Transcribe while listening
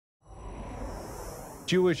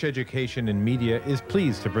Jewish Education in Media is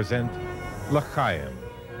pleased to present L'Chaim,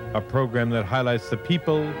 a program that highlights the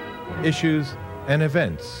people, issues, and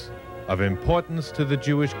events of importance to the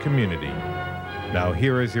Jewish community. Now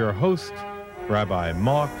here is your host, Rabbi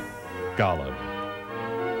Mark Golub.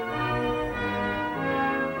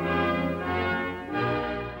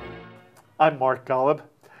 I'm Mark Golub,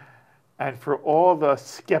 and for all the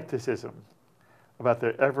skepticism about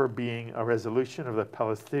there ever being a resolution of the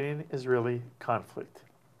Palestinian-Israeli conflict,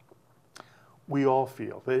 we all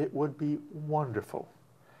feel that it would be wonderful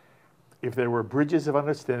if there were bridges of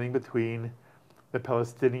understanding between the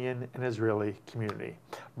Palestinian and Israeli community.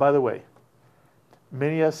 By the way,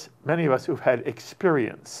 many of us who've had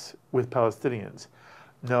experience with Palestinians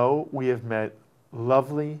know we have met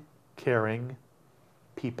lovely, caring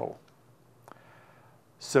people.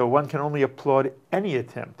 So one can only applaud any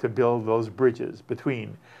attempt to build those bridges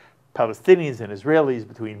between Palestinians and Israelis,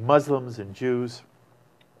 between Muslims and Jews.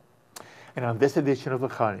 And on this edition of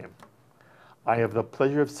L'Chaim, I have the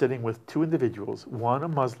pleasure of sitting with two individuals, one a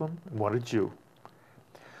Muslim and one a Jew,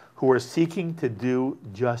 who are seeking to do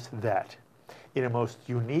just that in a most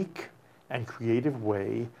unique and creative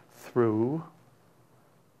way through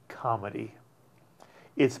comedy.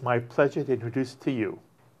 It's my pleasure to introduce to you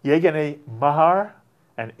Yeganeh Mafaher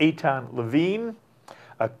and Eitan Levine,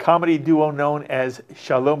 a comedy duo known as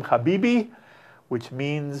Shalom Habibi, which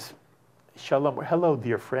means shalom, or hello,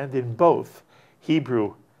 dear friend, in both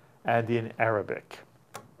Hebrew and in Arabic.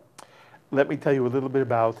 Let me tell you a little bit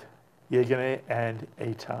about Yeganeh and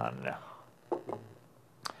Eitan.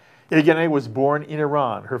 Yeganeh was born in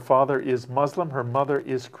Iran. Her father is Muslim, her mother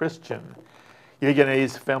is Christian.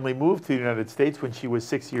 Yeganeh's family moved to the United States when she was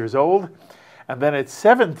 6 years old. And then at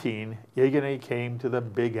 17, Yeganeh came to the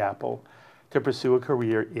Big Apple to pursue a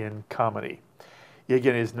career in comedy.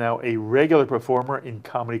 Yeganeh is now a regular performer in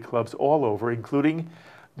comedy clubs all over, including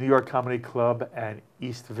New York Comedy Club and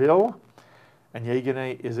Eastville. And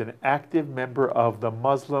Yeganeh is an active member of the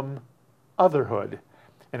Muslim Otherhood,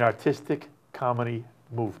 an artistic comedy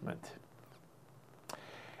movement.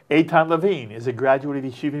 Eitan Levine is a graduate of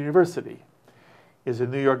Yeshiva University, is a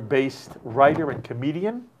New York-based writer and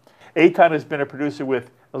comedian. Eitan has been a producer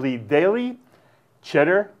with Elite Daily,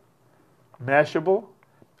 Cheddar, Mashable,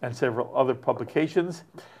 and several other publications.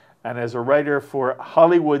 And as a writer for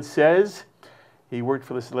Hollywood Says, he worked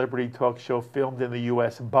for the celebrity talk show filmed in the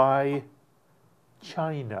U.S. by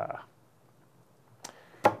China.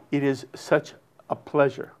 It is such a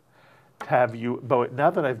pleasure to have you, but now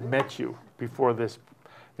that I've met you before this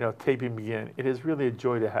taping began, it is really a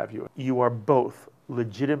joy to have you. You are both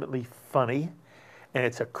legitimately funny, and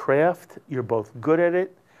it's a craft. You're both good at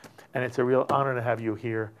it, and it's a real honor to have you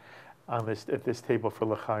here on at this table for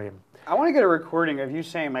L'Chaim. I want to get a recording of you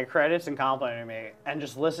saying my credits and complimenting me, and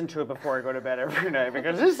just listen to it before I go to bed every night,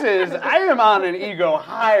 because I am on an ego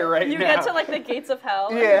high right now. You get to like the gates of hell,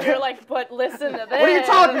 yeah. And you're like, but listen to this. What are you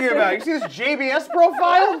talking about? You see this JBS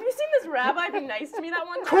profile? Have you seen this rabbi be nice to me that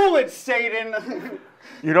one time? Cool it, Satan.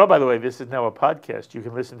 You know, by the way, this is now a podcast. You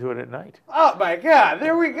can listen to it at night. Oh my God,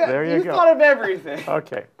 there we go. There you go. Thought of everything.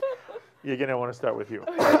 Okay. Yeganeh, I want to start with you.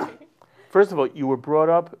 First of all, you were brought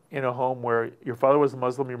up in a home where your father was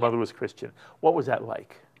Muslim, your mother was Christian. What was that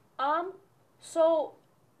like? So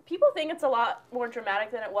people think it's a lot more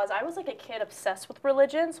dramatic than it was. I was like a kid obsessed with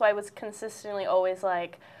religion, so I was consistently always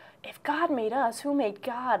like, if God made us, who made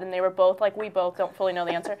God? And they were both like, we both don't fully know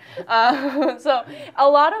the answer. So a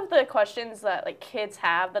lot of the questions that like kids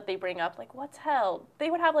have that they bring up, like what's hell?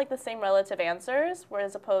 They would have like the same relative answers,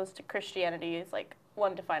 whereas opposed to Christianity is like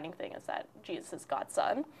one defining thing is that Jesus is God's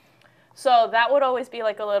son. So that would always be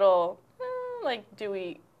like a little, like, do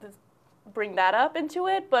we bring that up into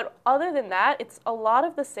it? But other than that, it's a lot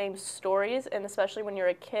of the same stories, and especially when you're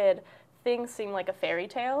a kid, things seem like a fairy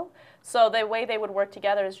tale. So the way they would work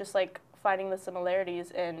together is just like finding the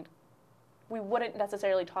similarities, and we wouldn't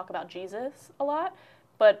necessarily talk about Jesus a lot,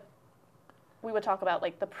 but we would talk about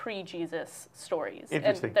like the pre-Jesus stories, and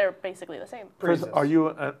they're basically the same. First, are you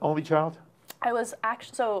an only child? I was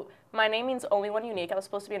actually, so my name means only one unique. I was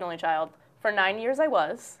supposed to be an only child. For 9 years I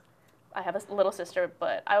was. I have a little sister,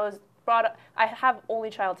 but I was brought up, I have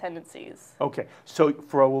only child tendencies. Okay, so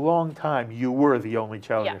for a long time you were the only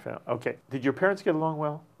child in Yeah. your family. Okay, did your parents get along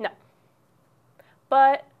well? No.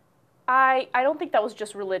 But I don't think that was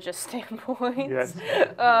just religious standpoints. Yes.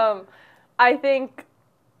 I think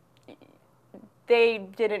they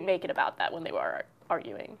didn't make it about that when they were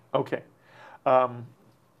arguing. Okay.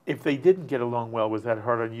 If they didn't get along well, was that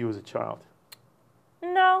hard on you as a child?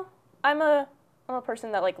 No, I'm a I'm a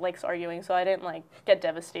person that likes arguing, so I didn't get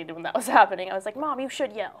devastated when that was happening. I was like, Mom, you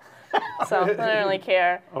should yell. So I didn't really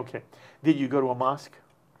care. Okay. Did you go to a mosque?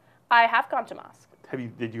 I have gone to mosque.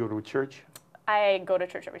 Did you go to a church? I go to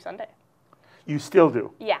church every Sunday. You still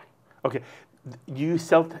do? Yeah. Okay. Do you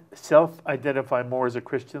self-identify more as a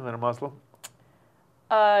Christian than a Muslim?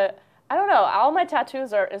 I don't know. All my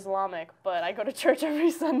tattoos are Islamic, but I go to church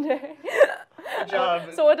every Sunday. Good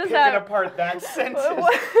job. So what does picking that apart that sentence?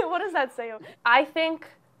 What does that say? I think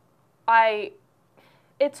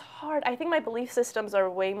it's hard. I think my belief systems are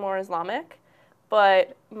way more Islamic,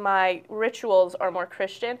 but my rituals are more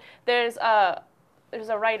Christian. There's a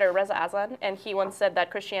writer, Reza Aslan, and he once said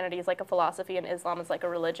that Christianity is like a philosophy and Islam is like a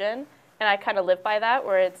religion. And I kind of live by that,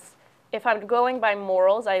 where if I'm going by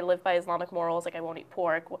morals, I live by Islamic morals, like I won't eat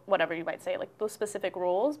pork, whatever you might say, like those specific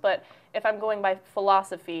rules. But if I'm going by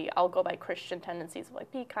philosophy, I'll go by Christian tendencies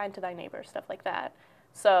of be kind to thy neighbor, stuff like that.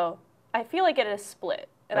 So I feel like it is split.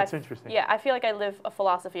 And That's interesting. Yeah, I feel like I live a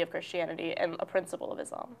philosophy of Christianity and a principle of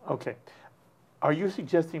Islam. Okay. Are you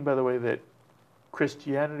suggesting, by the way, that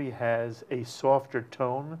Christianity has a softer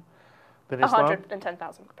tone than Islam?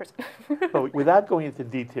 110,000%. Well, without going into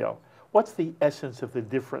detail, what's the essence of the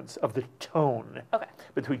difference of the tone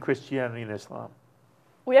between Christianity and Islam?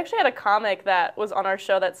 We actually had a comic that was on our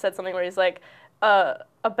show that said something where he's like, a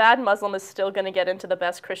bad Muslim is still going to get into the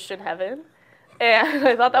best Christian heaven. And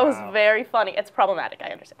I thought that was very funny. It's problematic, I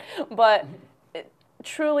understand. But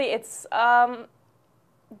truly, it's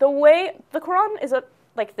the way the Quran is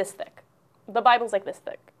like this thick. The Bible's like this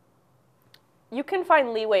thick. You can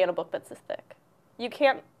find leeway in a book that's this thick. You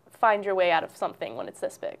can't find your way out of something when it's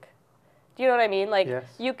this big. Do you know what I mean? Yes.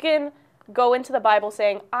 You can go into the Bible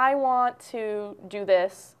saying, I want to do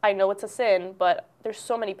this. I know it's a sin, but there's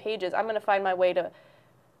so many pages. I'm going to find my way to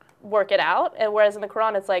work it out. And whereas in the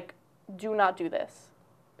Quran, it's like, do not do this.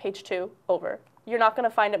 Page 2, over. You're not going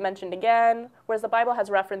to find it mentioned again. Whereas the Bible has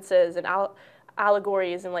references and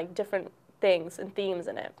allegories and different things and themes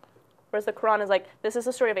in it. Whereas the Quran is like, this is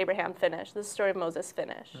the story of Abraham, finish. This is the story of Moses,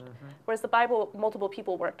 finish. Whereas the Bible, multiple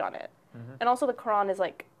people worked on it. And also the Quran is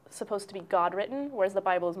supposed to be God written, whereas the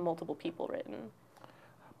Bible is multiple people written.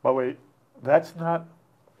 But wait, that's not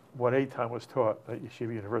what Eitan was taught at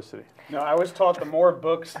Yeshiva University. No, I was taught the more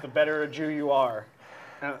books, the better a Jew you are.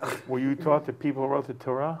 Were you taught that people wrote the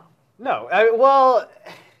Torah? No, well...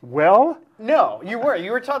 Well? No, you were.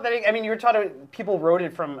 You were taught that, you were taught people wrote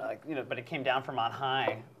it from, but it came down from on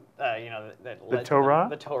high. The Torah?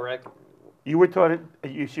 The Torah. You were taught it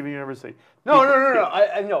at Yeshiva University. No.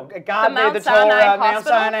 No. God made the Torah. Mount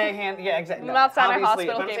Sinai. Yeah, exactly. No, Mount Sinai obviously,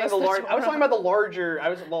 Hospital gave us the I was Torah. talking about the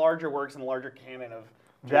larger works and the larger canon of.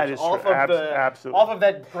 That is off true. Of absolutely. Off of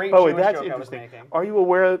that great Jewish that's joke I was interesting. making. Are you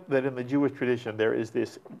aware that in the Jewish tradition there is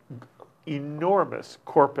this enormous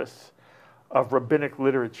corpus of rabbinic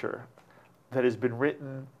literature that has been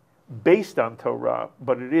written based on Torah,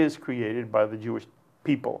 but it is created by the Jewish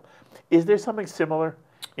people? Is there something similar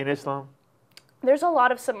in Islam? There's a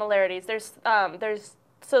lot of similarities.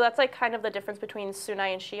 So that's kind of the difference between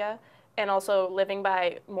Sunni and Shia, and also living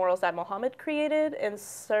by morals that Muhammad created and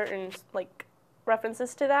certain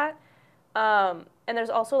references to that. And there's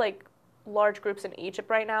also large groups in Egypt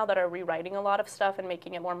right now that are rewriting a lot of stuff and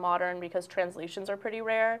making it more modern because translations are pretty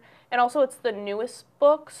rare. And also it's the newest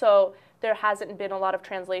book, so there hasn't been a lot of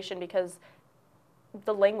translation because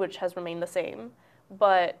the language has remained the same.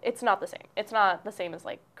 But it's not the same. It's not the same as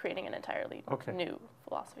creating an entirely new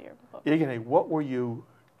philosophy or book. Yeganeh, what were you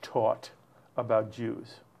taught about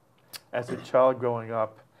Jews as a child growing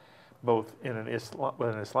up, both in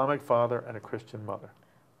with an Islamic father and a Christian mother?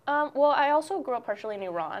 Well, I also grew up partially in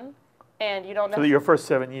Iran, and you don't know. So your first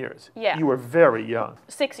 7 years? Yeah. You were very young.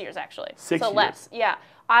 6 years, actually. 6 so years. Less. Yeah.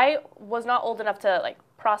 I was not old enough to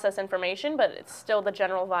process information, but it's still the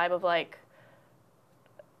general vibe of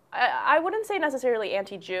I wouldn't say necessarily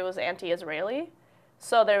anti-Jew, it was anti-Israeli.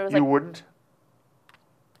 So there was You wouldn't?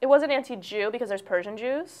 It wasn't anti-Jew because there's Persian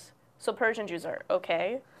Jews. So Persian Jews are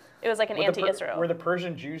okay. It was an anti-Israel. Were the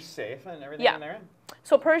Persian Jews safe and everything in there?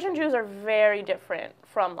 So Persian Jews are very different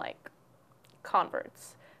from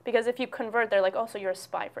converts. Because if you convert, they're like, oh, so you're a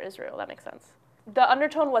spy for Israel. That makes sense. The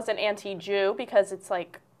undertone wasn't anti-Jew because it's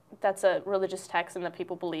that's a religious text and that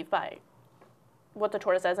people believe by what the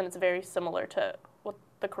Torah says, and it's very similar to what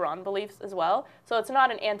the Quran believes as well. So it's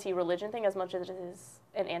not an anti-religion thing as much as it is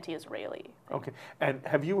an anti-Israeli thing. Okay. And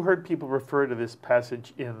have you heard people refer to this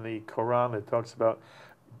passage in the Quran that talks about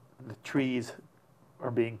the trees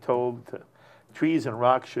are being told to, trees and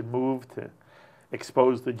rocks should move to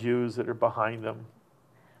expose the Jews that are behind them?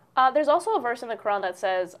 There's also a verse in the Quran that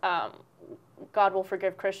says God will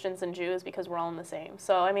forgive Christians and Jews because we're all in the same.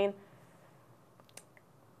 So,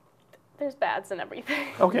 there's bads in everything.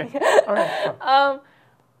 Okay. All right.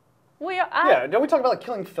 Don't we talk about like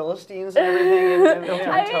killing Philistines and everything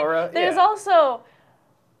in Torah? There's also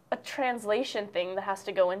a translation thing that has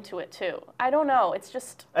to go into it too. I don't know. It's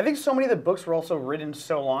just. I think so many of the books were also written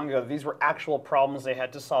so long ago. These were actual problems they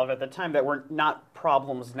had to solve at the time that were not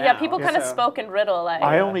problems now. Yeah, people kind of spoke in riddle. Like,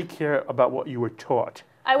 I only care about what you were taught.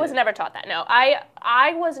 I was never taught that. No,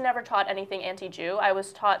 I was never taught anything anti-Jew. I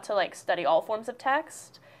was taught to like study all forms of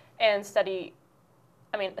text and study.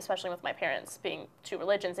 I mean, especially with my parents being two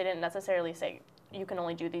religions, they didn't necessarily say you can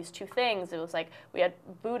only do these two things. It was like we had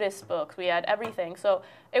Buddhist books, we had everything. So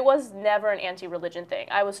it was never an anti-religion thing.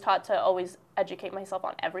 I was taught to always educate myself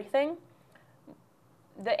on everything.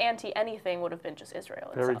 The anti-anything would have been just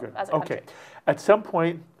Israel Very itself good. as a country. Okay. At some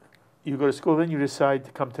point, you go to school, then you decide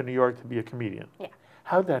to come to New York to be a comedian. Yeah.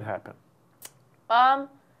 How'd that happen? Well,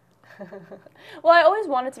 I always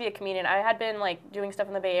wanted to be a comedian. I had been like doing stuff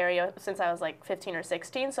in the Bay Area since I was like 15 or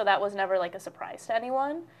 16, so that was never like a surprise to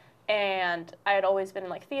anyone. And I had always been in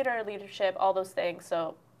like theater, leadership, all those things,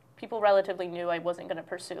 so people relatively knew I wasn't going to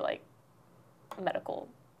pursue like a medical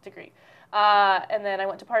degree. And then I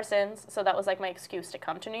went to Parsons, so that was like my excuse to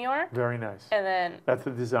come to New York. Very nice. And then That's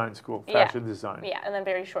the design school, fashion design. yeah, and then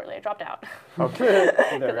very shortly I dropped out. Okay.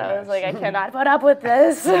 Because I was like, I cannot put up with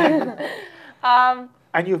this.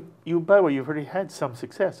 And you, by the way, you've already had some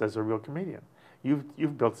success as a real comedian.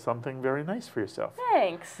 You've built something very nice for yourself.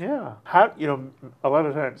 Thanks. Yeah. A lot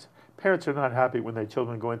of times parents are not happy when their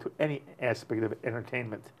children go into any aspect of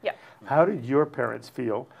entertainment. Yeah. How did your parents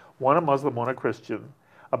feel, one a Muslim, one a Christian,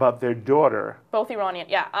 about their daughter, Both Iranian,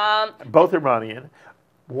 yeah. both Iranian,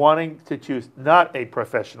 wanting to choose not a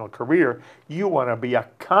professional career, you want to be a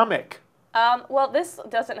comic? Well, this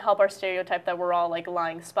doesn't help our stereotype that we're all like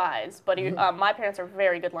lying spies, but my parents are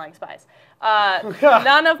very good lying spies.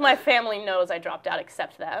 None of my family knows I dropped out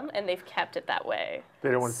except them, and they've kept it that way.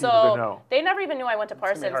 They don't want people to know. They never even knew I went to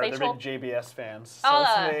Parsons. They're They big told JBS fans.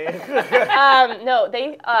 no,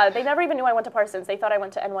 they never even knew I went to Parsons. They thought I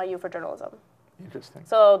went to NYU for journalism. Interesting.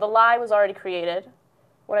 So the lie was already created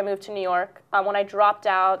when I moved to New York. When I dropped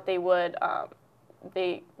out, they were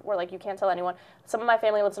like, you can't tell anyone. Some of my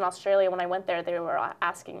family lives in Australia. When I went there, they were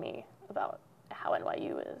asking me about how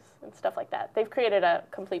NYU is and stuff like that. They've created a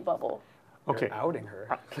complete bubble. Okay. You're outing her.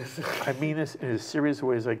 I mean this in as serious a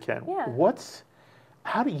way as I can. Yeah.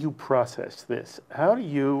 How do you process this?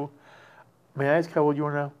 May I ask how old you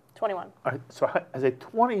are now? 21. So as a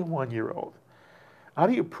 21-year-old, how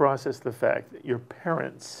do you process the fact that your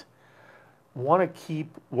parents want to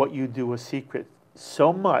keep what you do a secret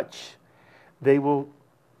so much they will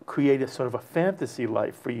create a sort of a fantasy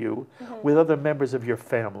life for you with other members of your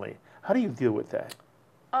family? How do you deal with that?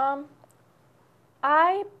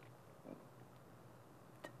 I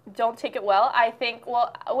don't take it well. I think,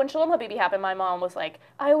 when Shalom Habibi happened, my mom was like,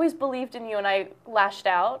 I always believed in you, and I lashed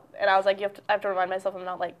out. And I was like, I have to remind myself I'm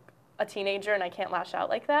not like a teenager and I can't lash out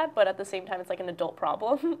like that. But at the same time, it's like an adult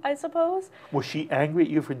problem, I suppose. Was she angry at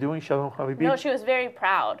you for doing Shalom Habibi? No, she was very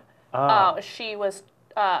proud. She was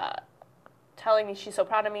telling me she's so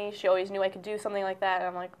proud of me. She always knew I could do something like that. And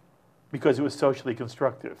I'm like... Because it was socially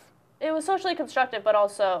constructive. It was socially constructive, but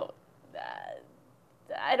also...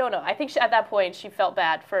 I don't know. I think at that point she felt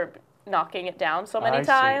bad for knocking it down so many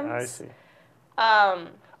times. I see.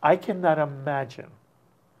 I cannot imagine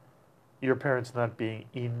your parents not being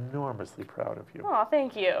enormously proud of you. Oh,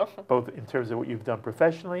 thank you. Both in terms of what you've done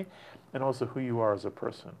professionally and also who you are as a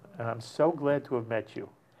person. And I'm so glad to have met you.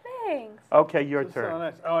 Thanks. Okay, your turn. So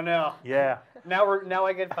nice. Oh no. Yeah. Now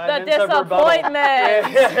I get 5 minutes The of rebuttal.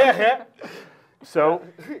 disappointment. So,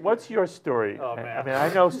 what's your story? Oh, man. I mean,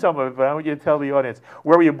 I know some of it, but I want you to tell the audience.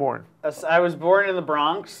 Where were you born? I was born in the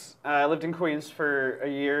Bronx. I lived in Queens for a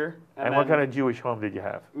year. And what kind of Jewish home did you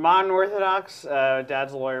have? Modern Orthodox.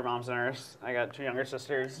 Dad's a lawyer, mom's a nurse. I got 2 younger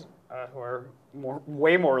sisters who are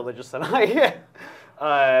way more religious than I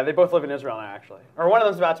am. They both live in Israel now, actually. Or one of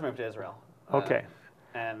them's about to move to Israel. Okay.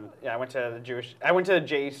 And yeah, I went to the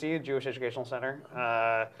JEC, Jewish Educational Center.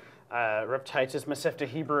 Rep Titus Masifta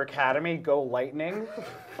Hebrew Academy, go Lightning.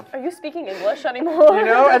 Are you speaking English anymore? You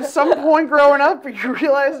know, at some point growing up, you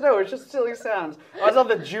realize, no, it's just silly sounds. I was on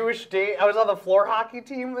the I was on the floor hockey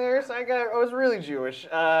team there, so I was really Jewish.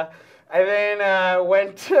 I then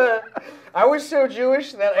went to, I was so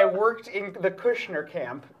Jewish that I worked in the Kushner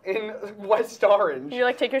camp in West Orange. Did you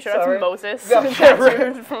like take your shirt off from Moses? No,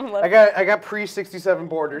 Tattooed from I got pre-67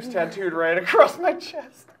 borders tattooed right across my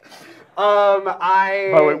chest.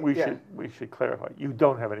 By the way, we should clarify. You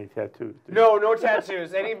don't have any tattoos. No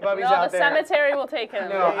tattoos. Any bubbies out the there? cemetery will take him.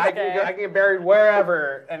 No, I can get buried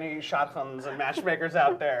wherever. Any shotguns and matchmakers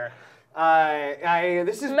out there.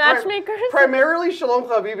 This is Matchmakers? Primarily, Shalom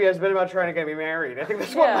Habibi has been about trying to get me married. I think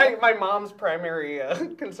that's what my mom's primary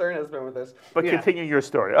concern has been with this. But continue your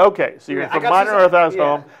story. Okay, so you're from modern Orthodox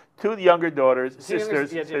home, 2 younger daughters,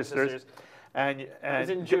 sisters. And I was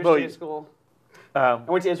in Jewish day school. I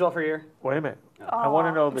went to Israel for a year. Wait a minute. I want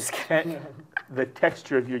to know the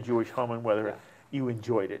texture of your Jewish home and whether you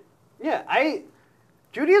enjoyed it. Yeah,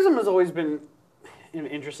 Judaism has always been an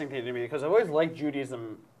interesting thing to me because I've always liked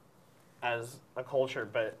Judaism as a culture,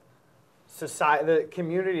 but the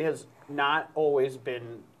community has not always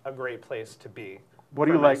been a great place to be. What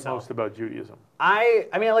do you like most about Judaism? I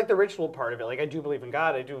mean, I like the ritual part of it. Like, I do believe in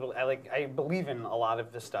God. I believe in a lot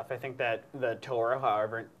of this stuff. I think that the Torah,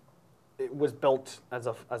 however, it was built as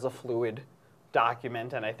a fluid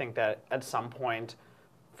document, and I think that at some point,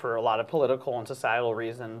 for a lot of political and societal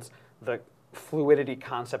reasons, the fluidity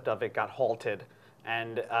concept of it got halted,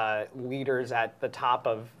 and leaders at the top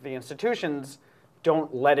of the institutions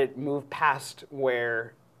don't let it move past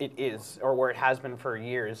where it is or where it has been for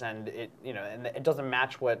years, and it doesn't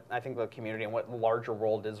match what I think the community and what the larger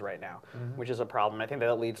world is right now, which is a problem. I think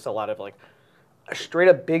that leads to a lot of like straight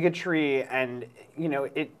up bigotry, and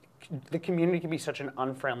the community can be such an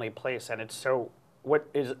unfriendly place, and it's so. What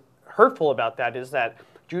is hurtful about that is that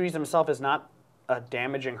Judaism itself is not a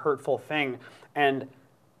damaging, hurtful thing, and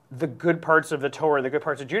the good parts of the Torah, the good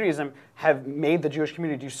parts of Judaism have made the Jewish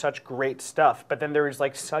community do such great stuff, but then there is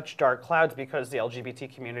like such dark clouds because the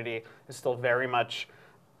LGBT community is still very much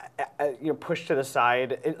pushed to the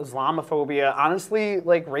side. Islamophobia, honestly,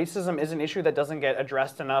 like racism is an issue that doesn't get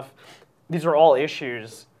addressed enough. These are all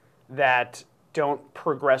issues that don't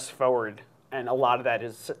progress forward, and a lot of that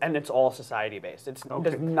is, and it's all society based. It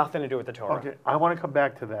has nothing to do with the Torah. Okay, I want to come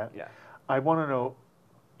back to that. Yeah. I want to know,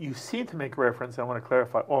 you seem to make reference, and I want to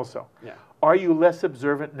clarify also. Yeah. Are you less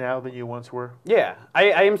observant now than you once were? Yeah,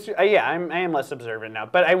 I am less observant now.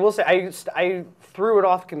 But I will say, I threw it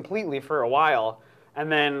off completely for a while, and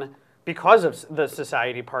then because of the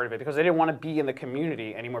society part of it, because I didn't want to be in the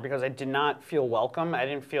community anymore, because I did not feel welcome. I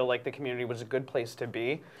didn't feel like the community was a good place to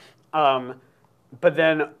be. But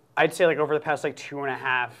then I'd say like over the past like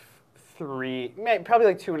 2.5, 3, probably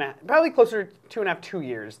like 2.5, probably closer to 2.5, 2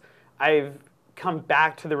 years, I've come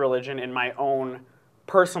back to the religion in my own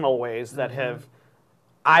personal ways that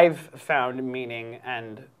I've found meaning,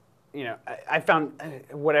 and I found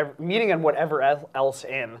meaning and whatever else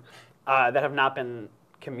in that have not been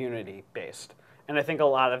community based. And I think a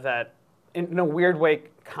lot of that, in a weird way,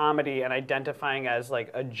 comedy and identifying as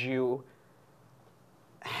like a Jew,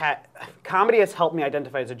 comedy has helped me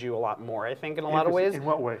identify as a Jew a lot more, I think, in a lot of ways. In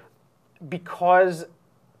what way? Because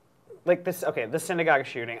like this, the synagogue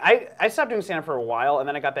shooting. I stopped doing stand-up for a while, and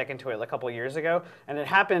then I got back into it like a couple of years ago, and it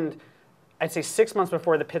happened, I'd say 6 months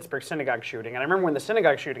before the Pittsburgh synagogue shooting. And I remember when the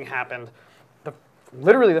synagogue shooting happened,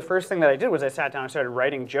 literally the first thing that I did was I sat down and started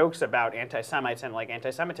writing jokes about anti-Semites and like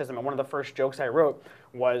anti-Semitism, and one of the first jokes I wrote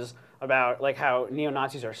was about like how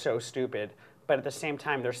neo-Nazis are so stupid, but at the same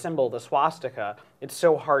time their symbol, the swastika, it's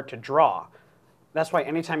so hard to draw. That's why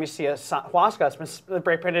anytime you see a swastika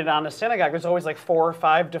printed on a synagogue, there's always like 4 or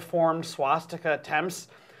 5 deformed swastika attempts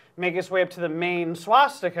make its way up to the main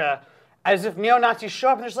swastika, as if neo-Nazis show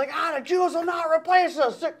up and they're just like, the Jews will not replace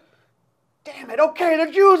us. Damn it, okay,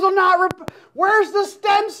 the Jews will not where's the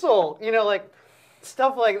stencil? Like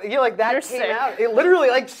stuff like, like that You're came sick. out. It literally,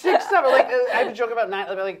 like 6, 7, like I have a joke about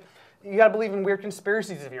like you gotta believe in weird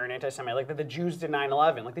conspiracies if you're an anti-Semite, like that the Jews did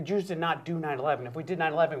 9/11. Like the Jews did not do 9/11. If we did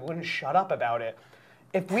 9/11, we wouldn't shut up about it.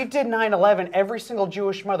 If we did 9/11, every single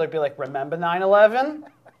Jewish mother would be like, remember 9/11?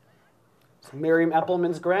 It's Miriam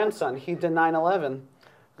Eppelman's grandson. He did 9/11.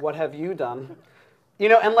 What have you done?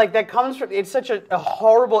 And like that comes from, it's such a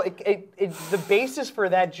horrible, the basis for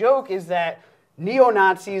that joke is that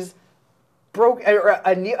neo-Nazis broke,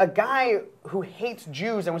 a guy who hates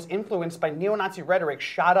Jews and was influenced by neo-Nazi rhetoric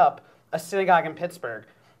shot up a synagogue in Pittsburgh.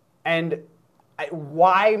 And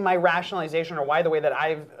why my rationalization, or why the way that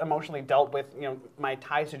I've emotionally dealt with my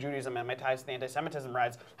ties to Judaism and my ties to the anti-Semitism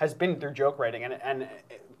rise has been through joke writing, and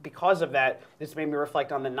because of that, this made me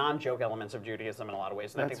reflect on the non-joke elements of Judaism in a lot of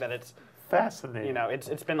ways. And I think that it's fascinating.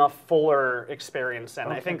 It's been a fuller experience,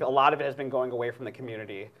 and I think a lot of it has been going away from the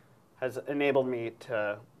community, has enabled me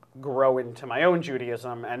to grow into my own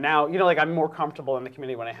Judaism, and now like I'm more comfortable in the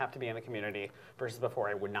community when I have to be in the community versus before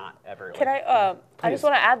I would not ever. Can I just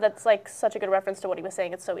want to add that's like such a good reference to what he was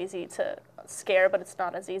saying. It's so easy to scare, but it's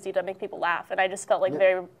not as easy to make people laugh. And I just felt like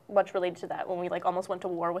very much related to that when we like almost went to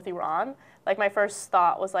war with Iran. Like my first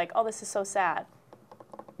thought was like, oh, this is so sad.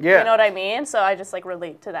 Yeah. You know what I mean? So I just like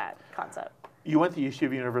relate to that concept. You went to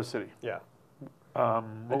Yeshiva University. Yeah.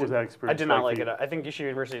 What was that experience? I did not like like for it. I think Yeshiva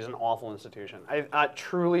University is an awful institution. I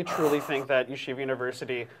truly think that Yeshiva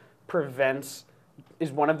University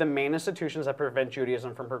is one of the main institutions that prevent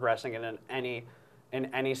Judaism from progressing in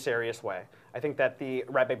any serious way. I think that the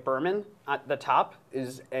Rabbi Berman at the top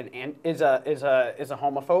is a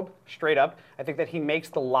homophobe, straight up. I think that he makes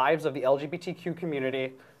the lives of the LGBTQ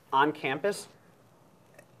community on campus,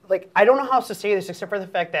 like, I don't know how else to say this except for the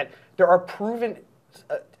fact that there are proven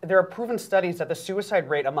studies that the suicide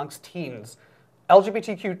rate amongst teens,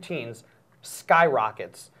 LGBTQ teens,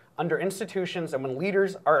 skyrockets under institutions and when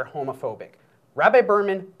leaders are homophobic. Rabbi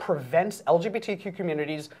Berman prevents LGBTQ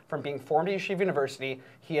communities from being formed at Yeshiva University.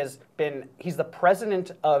 He's the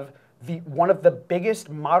president of one of the biggest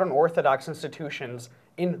modern Orthodox institutions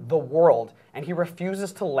in the world, and he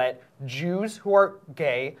refuses to let Jews who are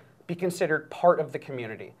gay be considered part of the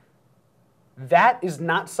community. That is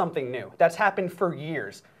not something new. That's happened for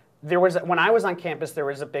years. When I was on campus, there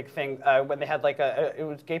was a big thing when they had it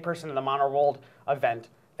was Gay Person in the Modern World event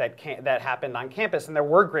that happened on campus, and there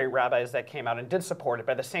were great rabbis that came out and did support it.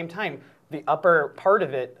 But at the same time, the upper part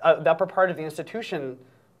of the institution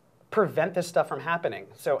prevent this stuff from happening.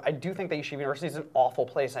 So I do think that Yeshiva University is an awful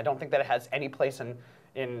place. I don't think that it has any place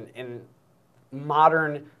in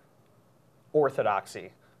modern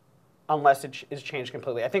Orthodoxy, unless it is changed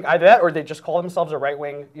completely. I think either that or they just call themselves a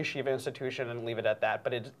right-wing yeshiva institution and leave it at that.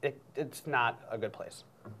 But it's not a good place.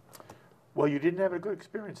 Well, you didn't have a good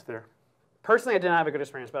experience there. Personally, I did not have a good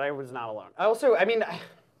experience, but I was not alone.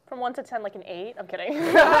 From 1 to 10, like an 8. I'm kidding.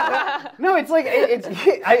 No, it's like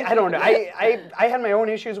I don't know. I had my own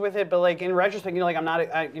issues with it, but like in retrospect, I'm not.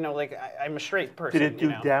 I'm a straight person. Did it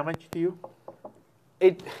do damage to you?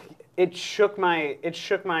 It shook my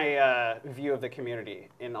view of the community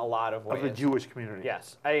in a lot of ways. Of the Jewish community.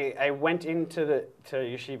 Yes, I went to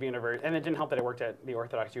Yeshiva University, and it didn't help that I worked at the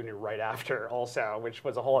Orthodox Union right after, also, which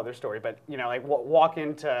was a whole other story. But walk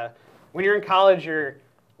into when you're in college, you're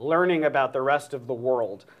learning about the rest of the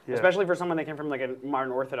world, especially for someone that came from like a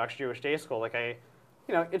modern Orthodox Jewish day school.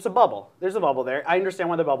 It's a bubble. There's a bubble there. I understand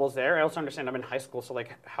why the bubble's there. I also understand I'm in high school, so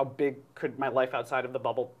like how big could my life outside of the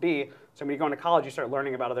bubble be? So when you go into college, you start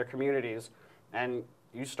learning about other communities, and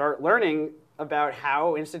you start learning about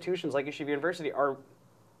how institutions like Yeshiva University are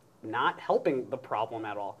not helping the problem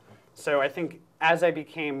at all. So I think as I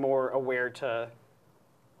became more aware to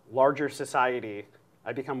larger society,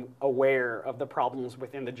 I become aware of the problems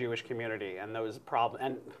within the Jewish community and those problems.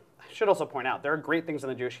 And I should also point out, there are great things in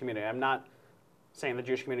the Jewish community. I'm not saying the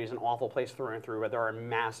Jewish community is an awful place through and through, but there are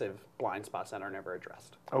massive blind spots that are never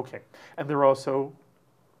addressed. Okay. And there are also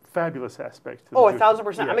fabulous aspects to the 1,000%.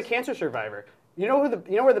 Yes. I'm a cancer survivor. You know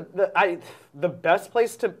where the best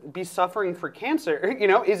place to be suffering for cancer,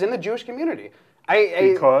 is in the Jewish community.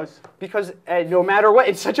 Because no matter what,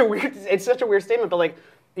 it's such a weird statement, but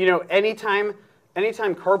anytime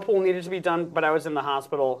carpool needed to be done, but I was in the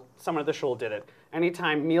hospital, someone at the shul did it.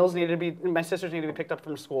 Anytime meals needed to be, my sisters needed to be picked up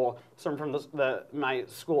from school, someone from my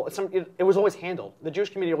school, it was always handled. The Jewish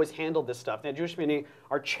community always handled this stuff. The Jewish community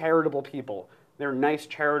are charitable people. They're nice,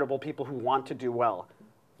 charitable people who want to do well.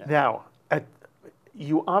 Yeah. Now,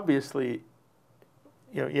 you obviously,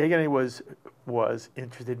 Yeganeh was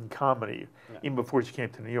interested in comedy even before she came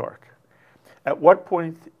to New York. At what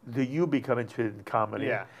point do you become interested in comedy?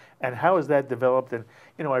 Yeah. And how has that developed? And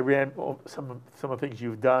I ran some of the things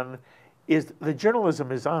you've done. Is the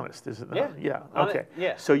journalism is honest, is it not? Yeah. Yeah. Okay.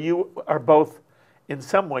 Yeah. So you are both, in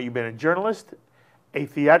some way, you've been a journalist, a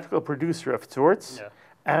theatrical producer of sorts,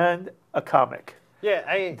 and a comic.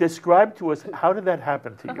 Yeah. Describe to us, how did that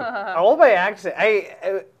happen to you? All by accident.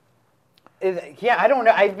 I don't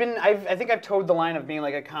know. I think I've towed the line of being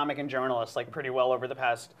like a comic and journalist like pretty well over the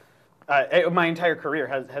past. My entire career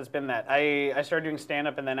has been that. I started doing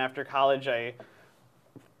stand-up, and then after college, I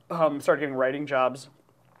started getting writing jobs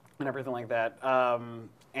and everything like that.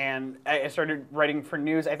 And I started writing for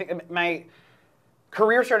news. I think my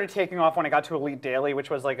career started taking off when I got to Elite Daily,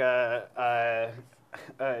 which was like a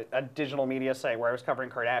digital media site where I was covering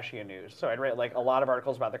Kardashian news. So I'd write like a lot of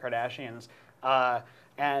articles about the Kardashians,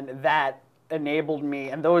 and that enabled me,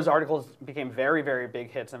 and those articles became very, very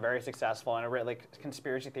big hits and very successful, and I read like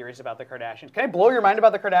conspiracy theories about the Kardashians. Can I blow your mind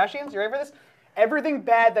about the Kardashians? You ready for this? Everything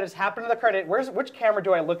bad that has happened to the Kardashians, which camera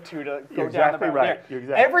do I look to go You're down the exactly barrel? right. There. You're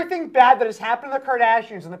exactly Everything bad that has happened to the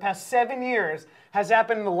Kardashians in the past 7 years has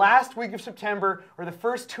happened in the last week of September or the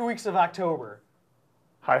first 2 weeks of October.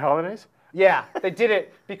 High holidays? Yeah, they did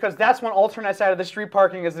it because that's when alternate side of the street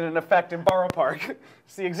parking is in effect in Borough Park.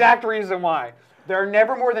 It's the exact reason why. There are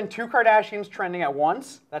never more than 2 Kardashians trending at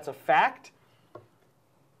once. That's a fact.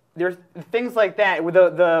 there's things like that.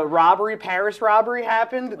 The robbery, Paris robbery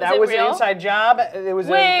happened. That was real? an inside job. It was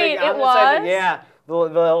Wait, a big it was? Yeah.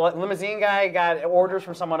 The limousine guy got orders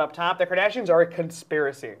from someone up top. The Kardashians are a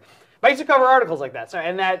conspiracy. But I used to cover articles like that. So,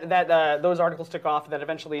 and those articles took off. That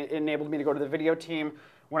eventually enabled me to go to the video team.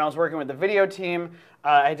 When I was working with the video team,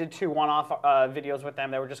 I did 2 one-off videos with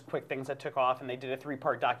them. They were just quick things that took off, and they did a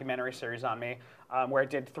 3-part documentary series on me, where I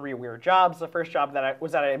did 3 weird jobs. The first job that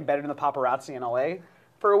I embedded in the paparazzi in LA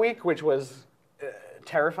for a week, which was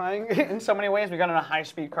terrifying in so many ways. We got in a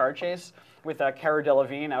high-speed car chase with Cara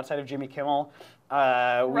Delevingne outside of Jimmy Kimmel.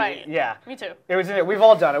 Right. Yeah. Me too. We've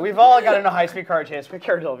all done it. We've all got in a high-speed car chase with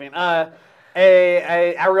Cara Delevingne.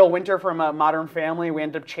 Ariel Winter from Modern Family. We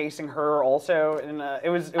ended up chasing her also, and I've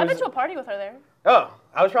been to a party with her there. Oh,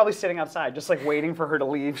 I was probably sitting outside, just like waiting for her to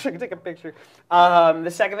leave so I could take a picture. The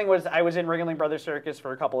second thing was I was in Ringling Brothers Circus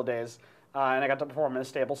for a couple of days, and I got to perform in the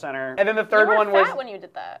Staples Center. And then the third one was fat when you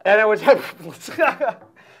did that. And I was. I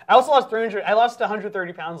also lost 300. I lost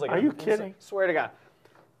 130 pounds. Like, are you kidding? Swear to God.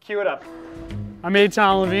 Cue it up. I'm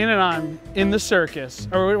Eitan Levine, and I'm in the circus.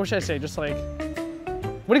 Or what should I say? Just like,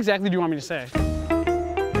 what exactly do you want me to say?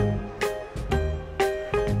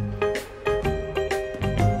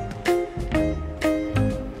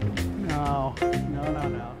 No.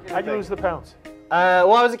 How'd you lose the pounds?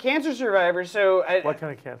 Well, I was a cancer survivor, so What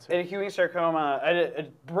kind of cancer? a Ewing sarcoma. I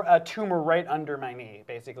had a tumor right under my knee,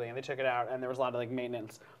 basically, and they took it out, and there was a lot of like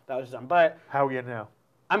maintenance that was done. But How are you now?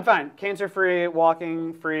 I'm fine, cancer-free,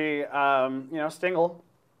 walking-free, single.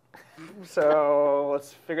 So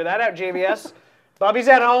let's figure that out, JBS. Bubby's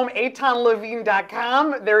at home,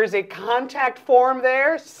 eitanlevine.com. There is a contact form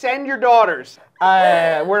there. Send your daughters.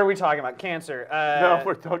 What are we talking about? Cancer. No,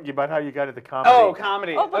 we're talking about how you got into comedy. Oh,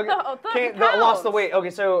 comedy. Oh, but okay. Lost the weight.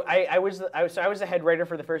 Okay, so I was the head writer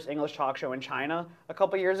for the first English talk show in China a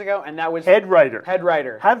couple years ago, and that was Head writer. Head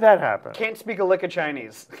writer. How'd that happen? Can't speak a lick of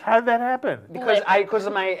Chinese. How'd that happen? Because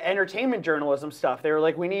of my entertainment journalism stuff. They were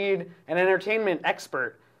like, we need an entertainment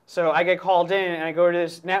expert. So I get called in, and I go to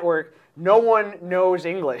this network. No one knows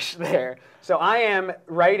English there. So I am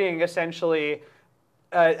writing essentially.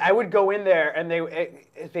 I would go in there, and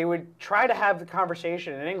they would try to have the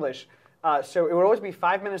conversation in English. So it would always be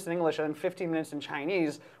 5 minutes in English and then 15 minutes in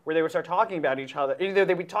Chinese, where they would start talking about each other. Either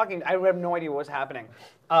they'd be talking, I would have no idea what was happening.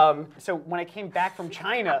 So when I came back from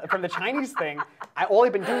China, from the Chinese thing, all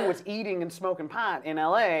I'd been doing was eating and smoking pot in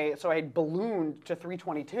LA, so I had ballooned to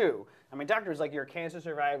 322. And my doctor was like, you're a cancer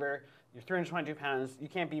survivor, you're 322 pounds, you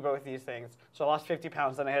can't be both these things. So I lost 50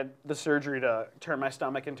 pounds, then I had the surgery to turn my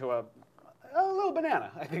stomach into a little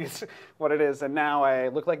banana, I think is what it is. And now I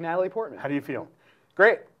look like Natalie Portman. How do you feel?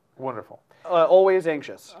 Great. Wonderful. Always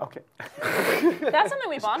anxious. Okay. That's something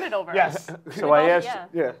we bonded over. Yes. So I asked,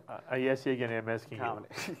 Yeah. I asked you again, I'm asking Comedy.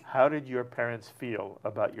 you, how did your parents feel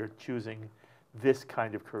about your choosing this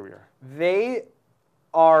kind of career? They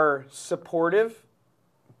are supportive,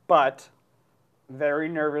 but very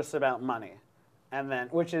nervous about money. And then,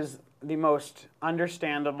 which is the most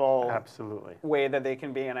understandable Absolutely. way that they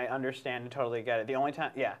can be, and I understand and totally get it. The only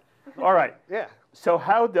time, yeah. All right. Yeah. So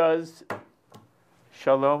how does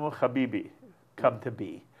Shalom Habibi come to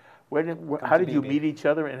be? How did you meet each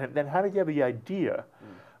other, and then how did you have the idea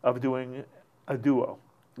of doing a duo?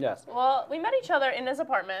 Yes. Well, we met each other in his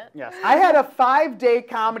apartment. Yes. I had a 5-day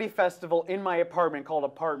comedy festival in my apartment called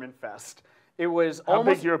Apartment Fest. It was How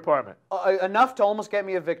almost big's your apartment? Enough to almost get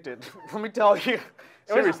me evicted. Let me tell you.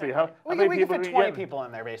 Seriously, how many we people could did fit you 20 get? people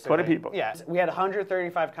in there, basically. 20 people. Yes. We had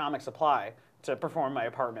 135 comics apply to perform in my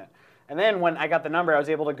apartment. And then when I got the number, I was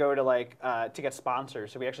able to go to to get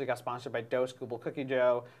sponsors. So we actually got sponsored by Doe Scoobel Cookie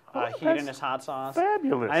Joe, Heat and His Hot Sauce.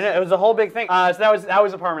 Fabulous. I know, it was a whole big thing. So that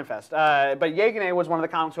was Apartment Fest. But Yeganeh was one of the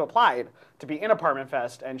comics who applied to be in Apartment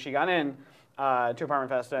Fest, and she got in to Apartment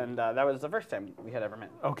Fest, and that was the first time we had ever met.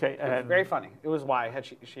 Okay, It was very funny. It was why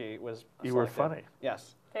she was. You were selected. funny.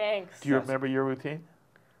 Yes. Thanks. Do you remember your routine?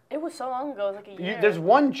 It was so long ago, it was like a year. There's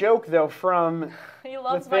one joke though from. He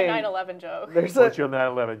loves the my thing. 9/11 joke. What's your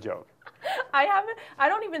 9/11 joke? I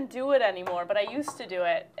don't even do it anymore, but I used to do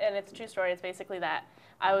it, and it's a true story. It's basically that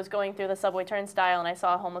I was going through the subway turnstile, and I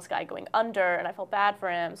saw a homeless guy going under, and I felt bad for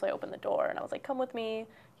him, so I opened the door, and I was like, come with me.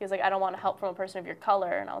 He was like, I don't want help from a person of your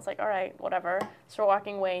color, and I was like, all right, whatever. Start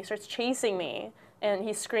walking away. He starts chasing me, and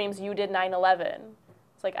he screams, you did 9/11.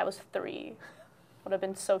 It's like, I was 3. Would have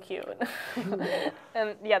been so cute.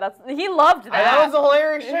 And yeah, he loved that. That was a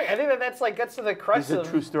hilarious joke. I think that's gets to the crux Is it of. a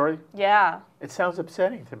true story? Yeah. It sounds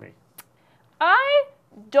upsetting to me. I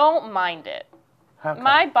don't mind it. How come?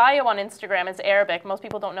 My bio on Instagram is Arabic. Most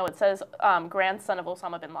people don't know. It says grandson of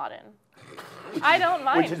Osama bin Laden. I don't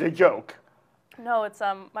mind. Which is a joke. No, it's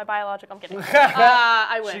my biological. I'm kidding.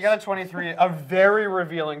 I wish. She got a 23, a very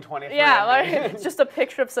revealing 23. Yeah, like it's just a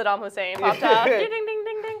picture of Saddam Hussein popped up. Ding, ding, ding,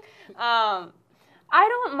 ding, ding. I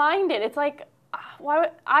don't mind it. It's like,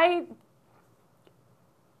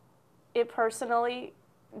 it personally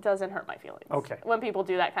doesn't hurt my feelings. Okay. When people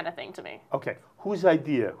do that kind of thing to me. Okay. Whose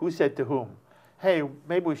idea? Who said to whom? Hey,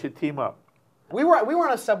 maybe we should team up. We were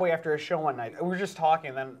on a subway after a show one night. We were just talking,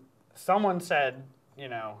 and then someone said, you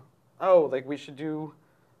know, oh, like we should do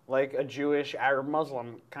like a Jewish Arab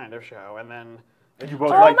Muslim kind of show, and then And you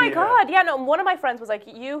both Oh like my the, God! Yeah, no. One of my friends was like,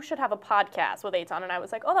 "You should have a podcast with Eitan," and I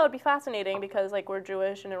was like, "Oh, that would be fascinating because like we're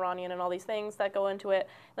Jewish and Iranian and all these things that go into it."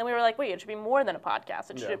 And then we were like, "Wait, it should be more than a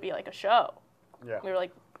podcast. It should be like a show." Yeah. We were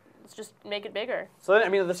like, "Let's just make it bigger." So then, I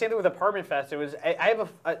mean, the same thing with Apartment Fest. It was I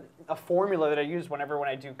have a formula that I use when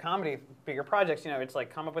I do comedy, bigger projects. You know, it's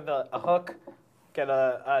like come up with a hook, get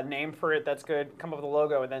a name for it that's good, come up with a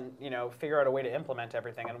logo, and then figure out a way to implement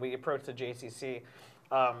everything. And we approached the JCC.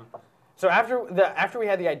 So after we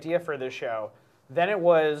had the idea for this show, then it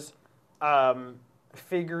was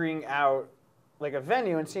figuring out like a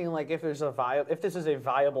venue and seeing like if this is a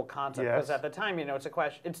viable concept. Because at the time, it's a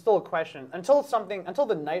question. It's still a question until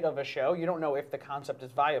the night of a show. You don't know if the concept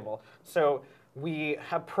is viable. So we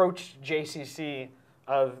approached JCC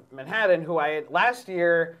of Manhattan, who last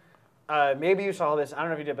year. Maybe you saw this. I don't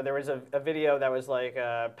know if you did, but there was a video that was like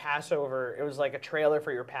a Passover. It was like a trailer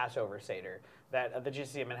for your Passover Seder that the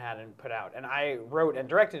GCC of Manhattan put out. And I wrote and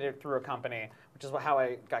directed it through a company, which is how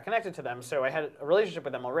I got connected to them. So I had a relationship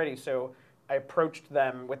with them already. So I approached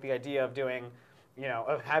them with the idea of doing,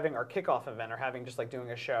 of having our kickoff event or having just like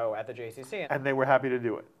doing a show at the JCC. And they were happy to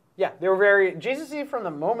do it. Yeah, they were JCC from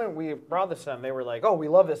the moment we brought this to them, they were like, oh, we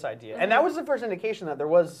love this idea. And that was the first indication that there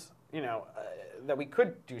was, that we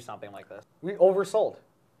could do something like this. We oversold.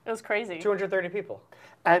 It was crazy. 230 people.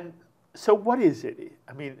 And so what is it?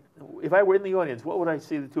 I mean, if I were in the audience, what would I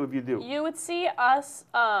see the two of you do? You would see us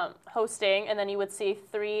hosting, and then you would see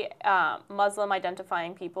 3 Muslim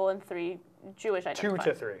identifying people and 3 Jewish identifying. 2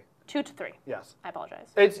 to 3. 2 to 3. Yes. I apologize.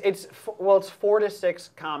 It's 4 to 6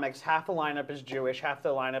 comics. Half the lineup is Jewish, half the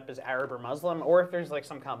lineup is Arab or Muslim, or if there's like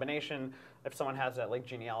some combination, if someone has that like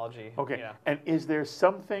genealogy. Okay. And is there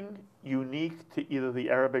something unique to either the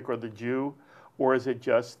Arabic or the Jew, or is it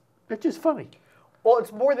just funny? Well,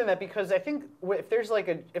 it's more than that because I think if there's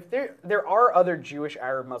like there are other Jewish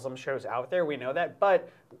Arab Muslim shows out there, we know that, but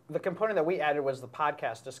the component that we added was the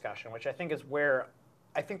podcast discussion, which I think is where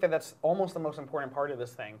I think that's almost the most important part of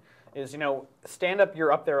this thing is, stand up,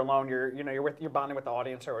 you're up there alone, you're bonding with the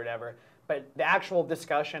audience or whatever, but the actual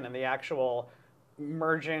discussion and the actual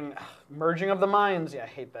merging of the minds, I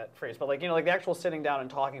hate that phrase, but like the actual sitting down and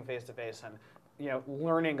talking face to face and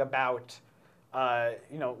learning about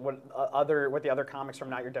what the other comics from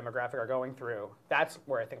not your demographic are going through. That's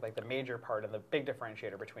where I think like the major part and the big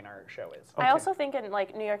differentiator between our show is. I also think in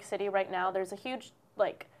like New York City right now, there's a huge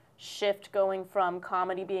like shift going from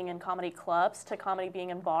comedy being in comedy clubs to comedy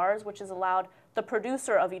being in bars, which has allowed the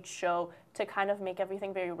producer of each show to kind of make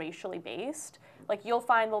everything very racially based. Like you'll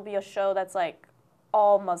find there'll be a show that's like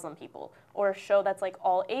all Muslim people, or a show that's like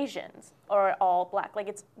all Asians, or all black.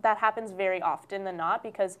 Like that happens very often than not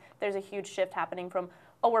because there's a huge shift happening from,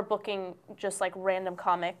 oh, we're booking just like random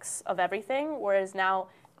comics of everything, whereas now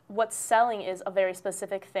what's selling is a very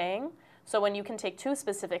specific thing. So when you can take 2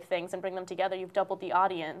 specific things and bring them together, you've doubled the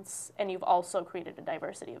audience, and you've also created a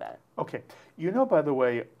diversity of it. Okay. By the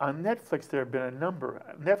way, on Netflix, there have been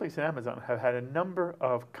Netflix and Amazon have had a number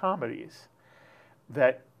of comedies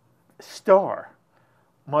that star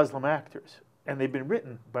Muslim actors, and they've been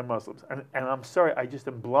written by Muslims. And I'm sorry, I just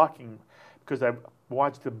am blocking because I've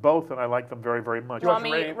watched them both, and I like them very, very much.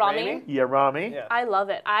 Rami? Yeah, Rami. Yeah. I love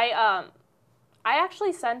it. I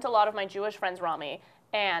actually sent a lot of my Jewish friends Rami,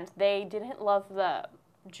 and they didn't love the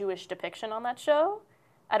Jewish depiction on that show.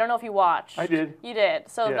 I don't know if you watched. I did. You did.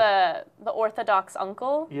 So yes. the Orthodox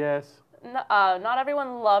uncle. Yes. Not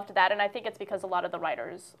everyone loved that, and I think it's because a lot of the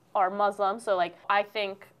writers are Muslim. So like I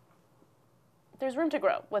think there's room to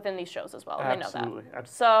grow within these shows as well. And Absolutely. They know that.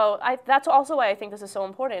 So that's also why I think this is so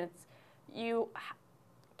important. You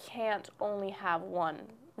can't only have one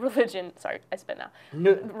religion, sorry, I spit now,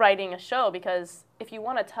 writing a show, because if you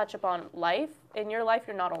want to touch upon life, in your life,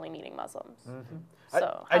 you're not only meeting Muslims. Mm-hmm.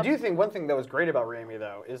 So I do think one thing that was great about Rami,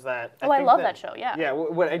 though, is that I love that show, yeah. Yeah,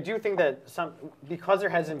 what I do think that because there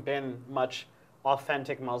hasn't been much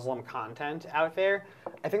authentic Muslim content out there,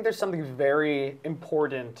 I think there's something very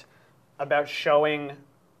important about showing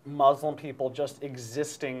Muslim people just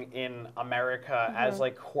existing in America as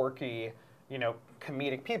like quirky, you know,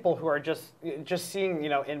 comedic people who are just seeing, you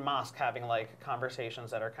know, in mosque having like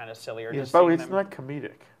conversations that are kind of silly or just But seeing it's them. not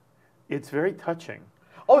comedic. It's very touching.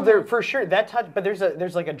 Oh, there for sure that touch, but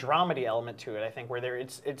there's like a dramedy element to it. I think where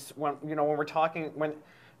it's when, you know, when we're talking when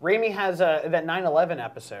Raimi has that 9/11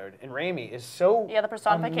 episode, and Raimi is so Yeah, the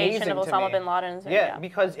personification amazing of to Osama me. bin Laden. Yeah,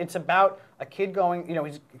 because it's about a kid going, you know,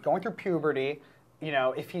 he's going through puberty. You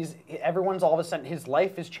know, if everyone's all of a sudden, his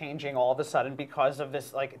life is changing all of a sudden because of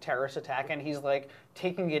this like terrorist attack, and he's like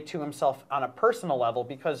taking it to himself on a personal level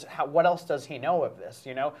because what else does he know of this?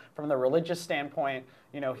 You know, from the religious standpoint,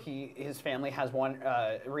 you know, his family has one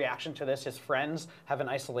reaction to this, his friends have an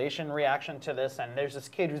isolation reaction to this, and there's this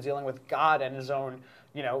kid who's dealing with God and his own,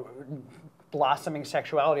 you know, blossoming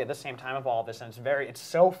sexuality at the same time of all this, and it's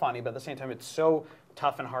so funny, but at the same time it's so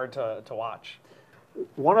tough and hard to watch.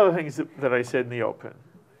 One of the things that I said in the open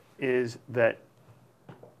is that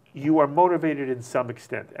you are motivated in some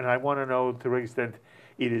extent, and I want to know to what extent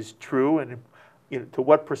it is true, and you know, to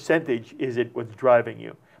what percentage is it what's driving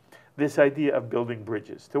you. This idea of building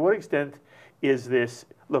bridges. To what extent is this,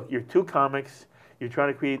 look, you're two comics, you're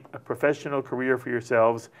trying to create a professional career for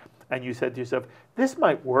yourselves, and you said to yourself, this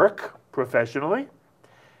might work professionally.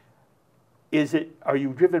 Are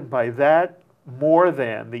you driven by that more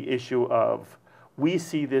than the issue of, we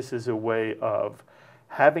see this as a way of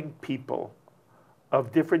having people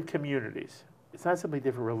of different communities, it's not simply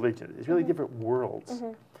different religions, it's really different worlds,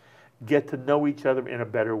 get to know each other in a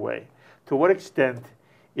better way. To what extent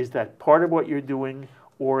is that part of what you're doing,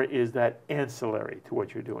 or is that ancillary to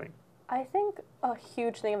what you're doing? I think a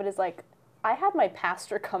huge thing of it is like, I had my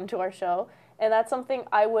pastor come to our show, and that's something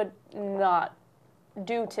I would not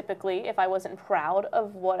do typically if I wasn't proud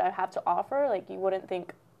of what I have to offer. Like, you wouldn't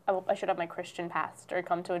think I should have my Christian pastor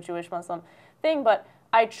come to a Jewish Muslim thing, but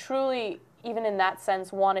I truly, even in that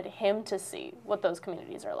sense, wanted him to see what those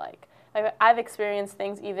communities are like. I've experienced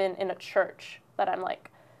things even in a church that I'm like,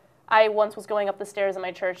 I once was going up the stairs in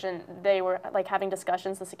my church and they were like having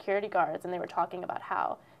discussions, the security guards, and they were talking about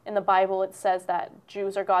how in the Bible it says that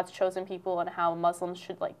Jews are God's chosen people and how Muslims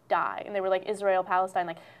should like die. And they were like, Israel, Palestine,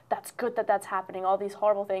 like, that's good that that's happening, all these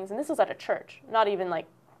horrible things. And this was at a church, not even like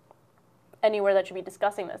anywhere that should be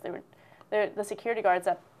discussing this. The security guards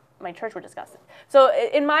at my church were discussing. So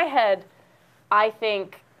in my head, I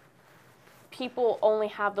think people only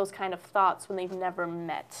have those kind of thoughts when they've never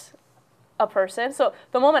met a person. So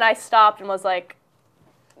the moment I stopped and was like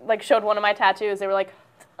showed one of my tattoos, they were like,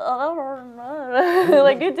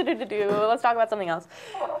 like, let's talk about something else.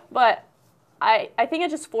 But I think it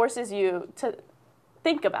just forces you to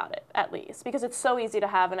think about it, at least, because it's so easy to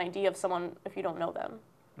have an idea of someone if you don't know them.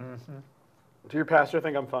 Mm-hmm. Do your pastor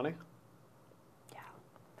think I'm funny? Yeah.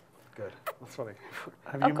 Good. That's funny.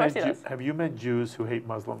 Have you met Jews who hate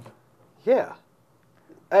Muslims? Yeah.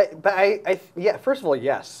 Yeah, first of all,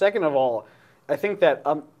 yes. Second of all, I think that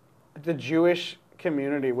the Jewish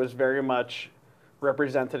community was very much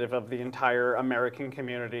representative of the entire American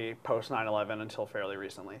community post 9/11 until fairly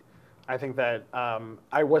recently. I think that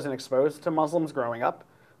I wasn't exposed to Muslims growing up.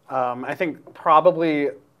 I think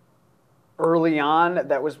probably early on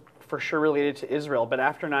that was for sure related to Israel, but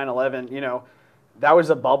after 9/11, you know, that was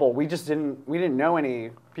a bubble. We didn't know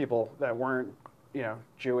any people that weren't, you know,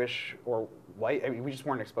 Jewish or white. I mean, we just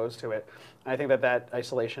weren't exposed to it. And I think that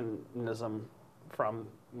isolationism from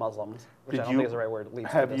Muslims, which I don't think is the right word, leads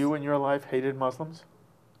to this. Have you in your life hated Muslims?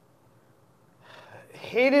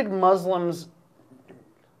 Hated Muslims?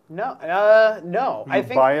 No. No. You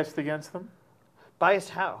biased against them?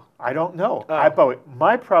 Biased how? I don't know. Oh.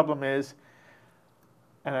 My problem is,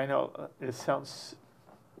 and I know it sounds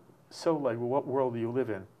so like, well, what world do you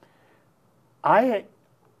live in? I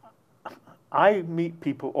meet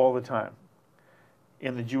people all the time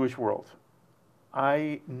in the Jewish world.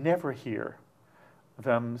 I never hear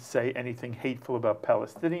them say anything hateful about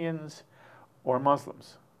Palestinians or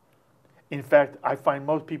Muslims. In fact, I find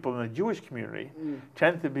most people in the Jewish community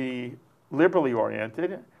tend to be liberally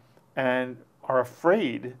oriented and are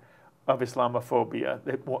afraid of Islamophobia.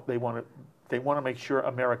 They want to make sure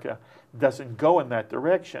America doesn't go in that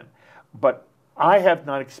direction. But I have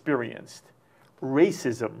not experienced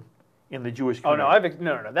racism in the Jewish community. Oh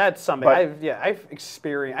no, that's something I've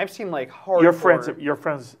experienced. I've seen like hardcore. Your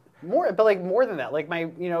friends. More, but like more than that, like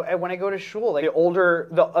when I go to shul, like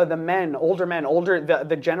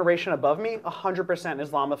the generation above me, 100%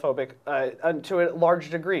 Islamophobic to a large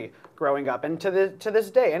degree growing up, and to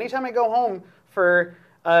this day, anytime I go home for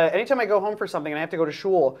something and I have to go to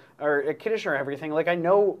shul or a kiddush or everything, like I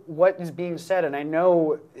know what is being said and I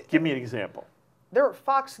know. Give me an example. There are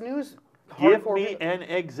Fox News Give hardcore me people. an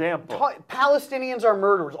example. Palestinians are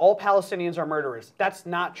murderers. All Palestinians are murderers. That's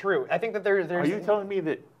not true. I think that there's. Are you telling me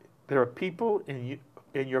that there are people in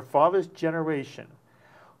your father's generation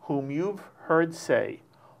whom you've heard say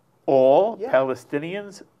all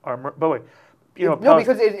Palestinians are by the way, no,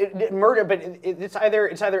 because murder, but it's either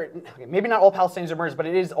okay, maybe not all Palestinians are murderers, but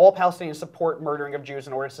it is all Palestinians support murdering of Jews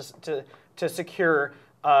in order to secure.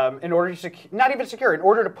 In order to not even secure, in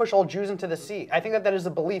order to push all Jews into the sea. I think that is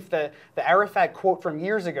a belief that the Arafat quote from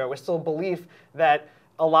years ago is still a belief that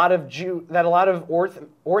a lot of hardcore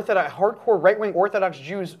right-wing Orthodox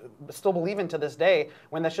Jews still believe in to this day,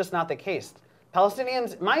 when that's just not the case.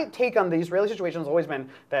 Palestinians, my take on the Israeli situation has always been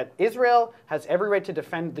that Israel has every right to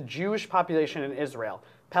defend the Jewish population in Israel.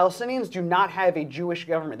 Palestinians do not have a Jewish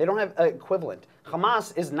government. They don't have an equivalent.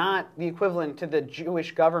 Hamas is not the equivalent to the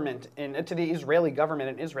Jewish government, to the Israeli government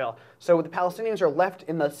in Israel. So the Palestinians are left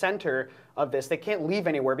in the center of this. They can't leave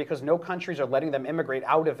anywhere because no countries are letting them immigrate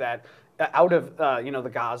out of that, the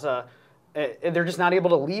Gaza. They're just not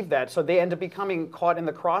able to leave that. So they end up becoming caught in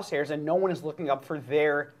the crosshairs, and no one is looking up for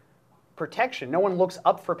their protection. No one looks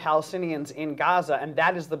up for Palestinians in Gaza, and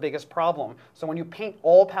that is the biggest problem. So when you paint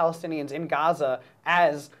all Palestinians in Gaza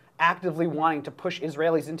as actively wanting to push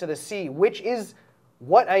Israelis into the sea, which is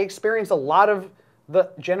what I experienced a lot of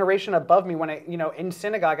the generation above me when I, in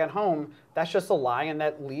synagogue at home, that's just a lie, and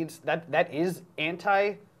that is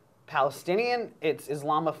anti-Palestinian, it's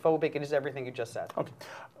Islamophobic, it is everything you just said. Okay.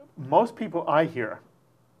 Most people I hear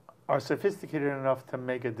are sophisticated enough to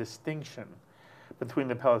make a distinction between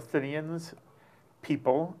the Palestinians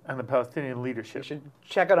people and the Palestinian leadership. You should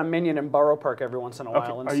check out a minion in Borough Park every once in a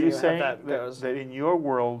while and see how that goes. That in your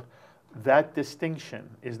world, that distinction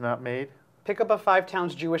is not made? Pick up a 5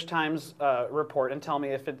 Towns Jewish Times report and tell me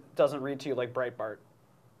if it doesn't read to you like Breitbart.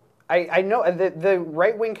 I know the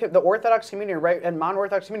right-wing, the Orthodox community and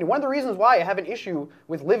non-Orthodox community, one of the reasons why I have an issue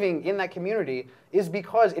with living in that community is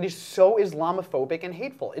because it is so Islamophobic and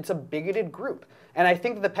hateful. It's a bigoted group. And I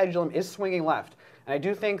think that the pendulum is swinging left. And I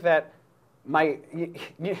do think that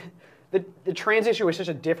the trans issue is such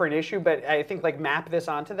a different issue, but I think map this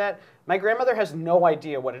onto that. My grandmother has no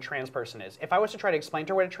idea what a trans person is. If I was to try to explain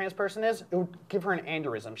to her what a trans person is, it would give her an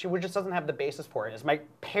aneurysm. She just doesn't have the basis for it. My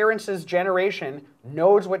parents' generation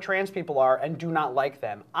knows what trans people are and do not like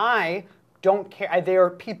them. I don't care. They are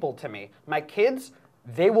people to me. My kids,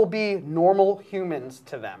 they will be normal humans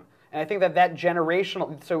to them. And I think that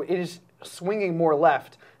generational, so it is swinging more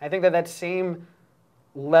left. I think that same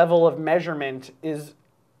level of measurement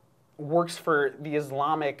works for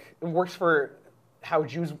how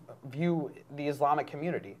Jews view the Islamic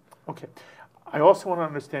community. Okay. I also want to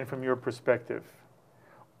understand from your perspective,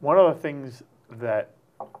 one of the things that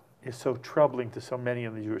is so troubling to so many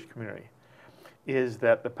in the Jewish community is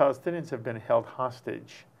that the Palestinians have been held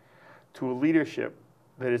hostage to a leadership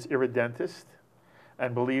that is irredentist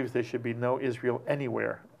and believes there should be no Israel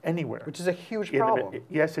anywhere. Which is a huge problem.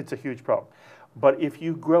 Yes, it's a huge problem. But if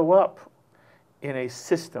you grow up in a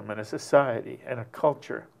system, in a society, in a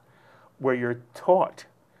culture where you're taught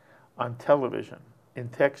on television, in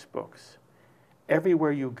textbooks,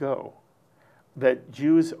 everywhere you go, that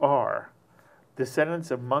Jews are descendants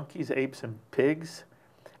of monkeys, apes, and pigs,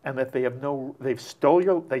 and that they stole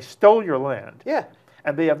your land. Yeah.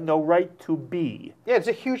 And they have no right to be. Yeah, it's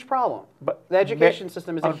a huge problem. But the education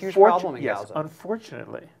system is a huge problem in Gaza.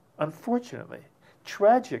 Unfortunately,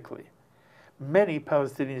 tragically, many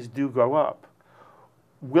Palestinians do grow up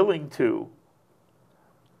willing to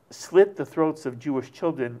slit the throats of Jewish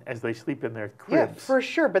children as they sleep in their cribs. Yeah, for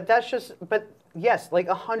sure, but yes,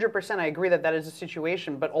 100% I agree that is a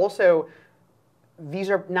situation, but also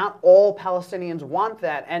these are not all Palestinians want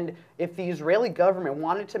that, and if the Israeli government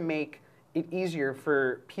wanted to make it easier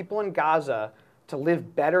for people in Gaza to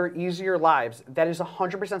live better, easier lives, that is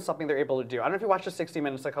 100% something they're able to do. I don't know if you watched the 60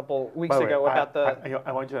 Minutes a couple weeks ago about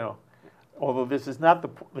I want you to know, although this is not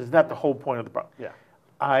the whole point of the problem. Yeah.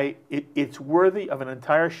 It's worthy of an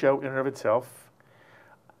entire show in and of itself.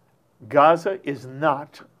 Gaza is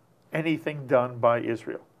not anything done by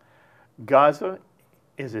Israel. Gaza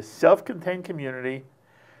is a self-contained community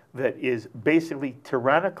that is basically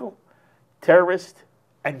tyrannical, terrorist,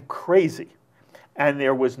 and crazy. And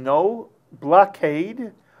there was no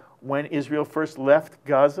blockade when Israel first left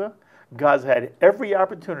Gaza. Gaza had every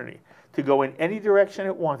opportunity to go in any direction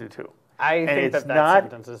it wanted to. I think that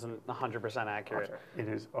sentence isn't 100% accurate. It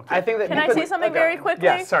is. Okay. I think that. Can I say something very quickly?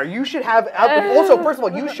 Yeah, sorry. You should have. Also, first of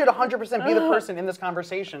all, you should 100% be the person in this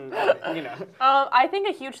conversation. I think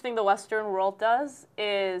a huge thing the Western world does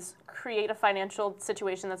is create a financial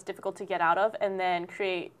situation that's difficult to get out of, and then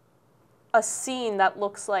create a scene that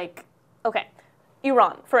looks like, okay,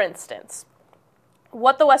 Iran, for instance.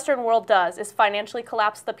 What the Western world does is financially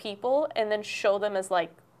collapse the people and then show them as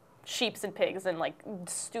like sheeps and pigs and like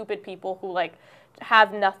stupid people who like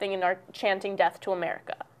have nothing and are chanting death to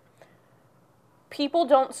America. People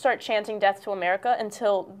don't start chanting death to America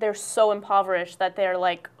until they're so impoverished that they're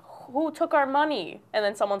like, who took our money? And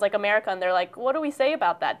then someone's like, America, and they're like, what do we say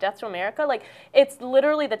about that? Death to America? Like, it's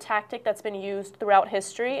literally the tactic that's been used throughout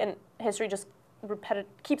history, and history just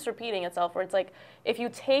keeps repeating itself, where it's like, if you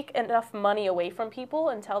take enough money away from people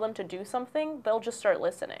and tell them to do something, they'll just start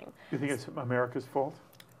listening. You think it's America's fault?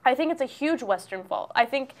 I think it's a huge Western fault. I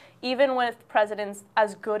think even with presidents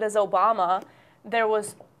as good as Obama, there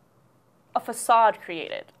was a facade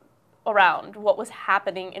created around what was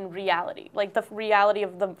happening in reality, like the reality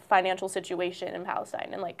of the financial situation in Palestine.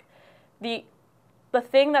 And like the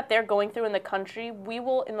thing that they're going through in the country, we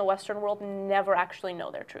will in the Western world never actually know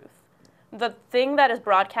their truth. The thing that is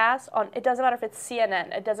broadcast on, it doesn't matter if it's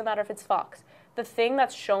CNN, it doesn't matter if it's Fox. The thing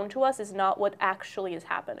that's shown to us is not what actually is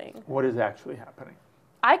happening. What is actually happening?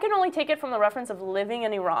 I can only take it from the reference of living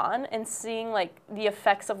in Iran and seeing like the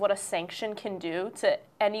effects of what a sanction can do to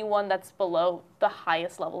anyone that's below the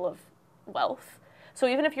highest level of wealth. So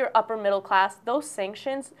even if you're upper middle class, those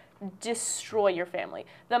sanctions destroy your family.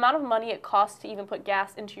 The amount of money it costs to even put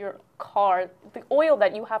gas into your car, the oil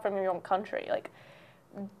that you have from your own country, like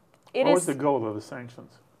it is. What was the goal of the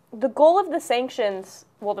sanctions? The goal of the sanctions,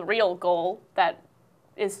 well, the real goal that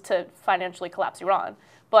is to financially collapse Iran.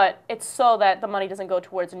 But it's so that the money doesn't go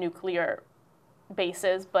towards nuclear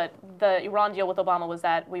bases. But the Iran deal with Obama was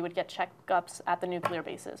that we would get checkups at the nuclear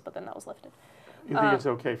bases, but then that was lifted. You think it's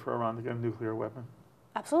okay for Iran to get a nuclear weapon?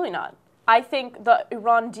 Absolutely not. I think the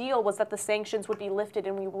Iran deal was that the sanctions would be lifted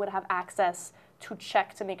and we would have access to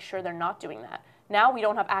check to make sure they're not doing that. Now we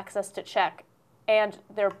don't have access to check, and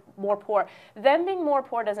they're more poor. Them being more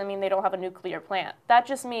poor doesn't mean they don't have a nuclear plant. That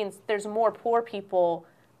just means there's more poor people.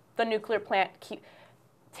 The nuclear plant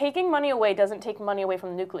taking money away doesn't take money away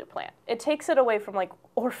from the nuclear plant. It takes it away from like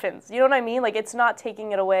orphans. You know what I mean? Like it's not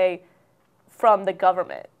taking it away from the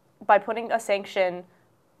government. By putting a sanction,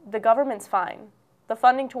 the government's fine. The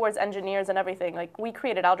funding towards engineers and everything, like we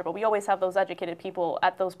created algebra. We always have those educated people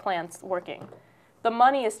at those plants working. The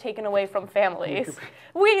money is taken away from families.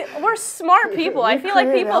 We're smart people. I feel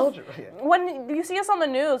like people, when you see us on the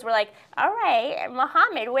news, we're like, all right,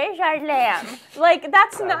 Muhammad, where's our lamb? Like,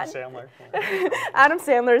 that's not... Sandler. Adam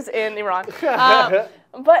Sandler's in Iran.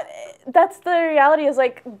 But that's the reality is,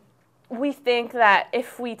 like, we think that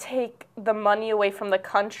if we take the money away from the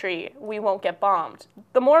country, we won't get bombed.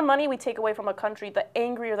 The more money we take away from a country, the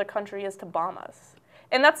angrier the country is to bomb us.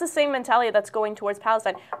 And that's the same mentality that's going towards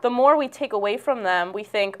Palestine. The more we take away from them, we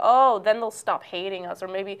think, oh, then they'll stop hating us, or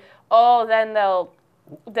maybe, oh, then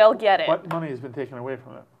they'll get it. What money has been taken away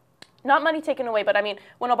from them? Not money taken away, but I mean,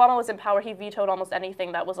 when Obama was in power, he vetoed almost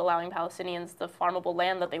anything that was allowing Palestinians the farmable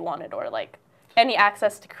land that they wanted, or like any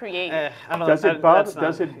access to create. Does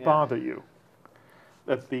it bother you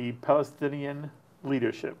that the Palestinian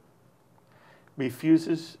leadership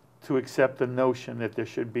refuses to accept the notion that there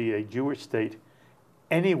should be a Jewish state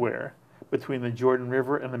anywhere between the Jordan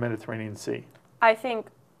River and the Mediterranean Sea? I think,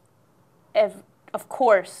 of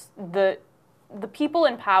course, the people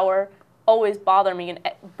in power always bother me in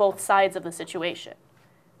both sides of the situation.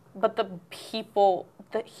 But the people,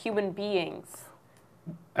 the human beings.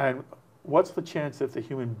 And what's the chance that the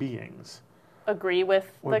human beings agree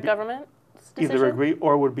with the government's decision? Either agree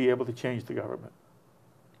or would be able to change the government?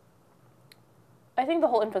 I think the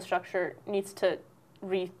whole infrastructure needs to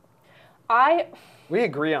We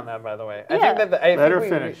agree on that, by the way. Yeah. I think that Let her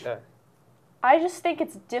finish. I just think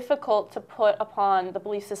it's difficult to put upon the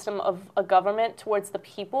belief system of a government towards the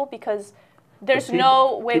people, because there's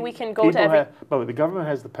no way we can go to every... But the government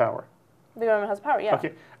has the power. The government has power, yeah.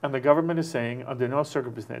 Okay, and the government is saying, under no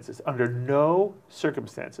circumstances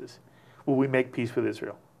will we make peace with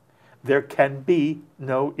Israel. There can be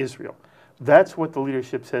no Israel. That's what the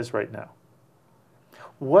leadership says right now.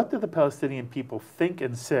 What do the Palestinian people think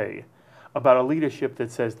and say about a leadership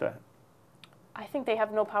that says that? I think they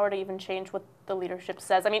have no power to even change what the leadership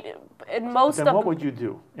says. I mean, in most Then what would you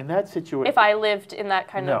do in that situation? If I lived in that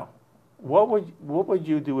kind of... No. What would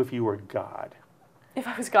you do if you were God? If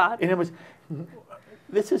I was God? And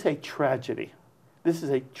this is a tragedy. This is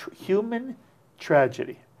a human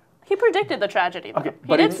tragedy. He predicted the tragedy, though. Okay,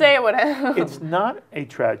 he did say it would happen. It's not a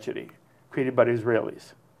tragedy created by the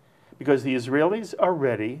Israelis, because the Israelis are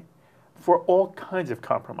ready for all kinds of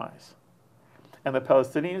compromise. And the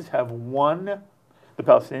Palestinians have the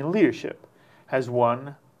Palestinian leadership has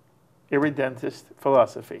one irredentist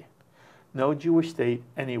philosophy: no Jewish state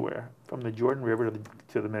anywhere from the Jordan River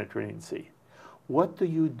to the Mediterranean Sea. What do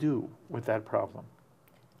you do with that problem?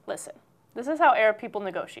 Listen, this is how Arab people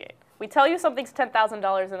negotiate. We tell you something's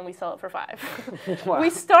 $10,000 and then we sell it for $5,000. Wow. We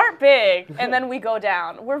start big and then we go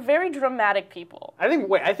down. We're very dramatic people. I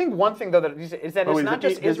think one thing though that is that it's not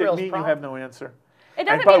just Israel's does it mean problem. you have no answer? It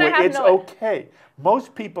doesn't And by the mean way, I have it's no okay.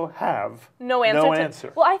 Most people have no answer. no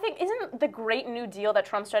answer. Well, I think isn't the great New Deal that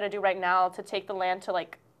Trump's trying to do right now to take the land to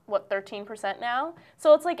like what 13% now?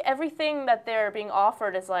 So it's like everything that they're being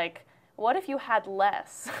offered is like, what if you had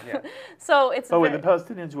less? Yeah. So it's. By the way, the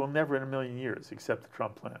Palestinians will never in a million years accept the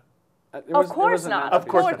Trump plan. Of course not. Of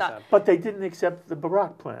course not. But they didn't accept the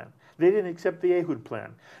Barak plan. They didn't accept the Ehud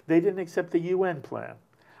plan. They didn't accept the UN plan.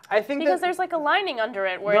 I think because there's like a lining under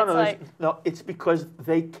it where no, it's because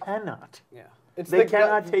they cannot. Yeah. They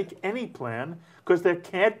cannot take any plan because there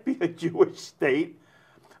can't be a Jewish state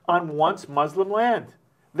on once Muslim land.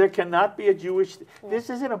 There cannot be a Jewish. This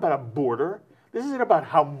isn't about a border. This isn't about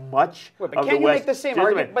how much. But of can't the you West. make the same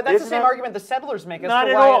argument? But that's the same argument the settlers make. Not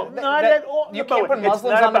at all. Not at all. You can't put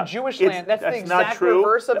Muslims on the Jewish land. That's the exact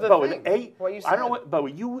reverse of the thing. What you said. I don't know.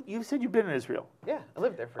 But you said you've been in Israel. Yeah, I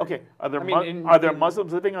lived there for. Okay. Are there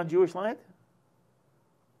Muslims living on Jewish land?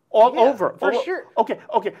 All over. For sure. Okay.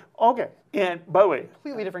 And by the way,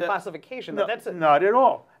 completely different classification. No, that's not at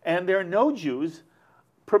all. And there are no Jews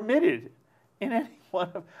permitted in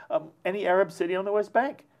any Arab city on the West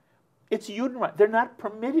Bank. It's human right. They're not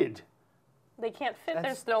permitted. They can't fit.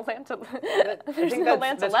 There's no land to. I think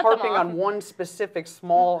that's harping on one specific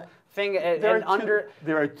small thing.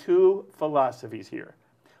 There are two philosophies here.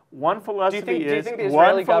 One philosophy do you is think the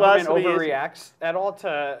Israeli government overreacts at all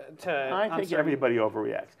to? I think everybody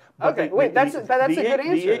overreacts. But okay, wait. That's a good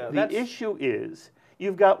answer. The issue is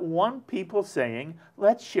you've got one people saying,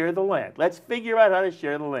 "Let's share the land. Let's figure out how to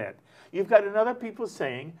share the land." You've got another people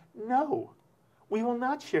saying, "No. We will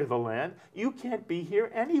not share the land. You can't be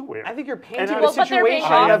here anywhere." I think you're painting the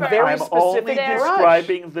situation in a very specific only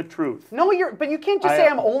describing the truth. No, but you can't just say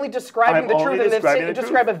I'm only describing the truth and then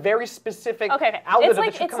describe a very specific outlet of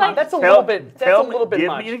the truth. Come on, that's a little bit much.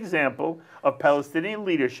 Give me an example of Palestinian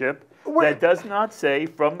leadership that does not say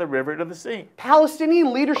from the river to the sea.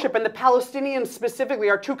 Palestinian leadership and the Palestinians specifically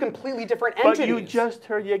are two completely different entities. But you just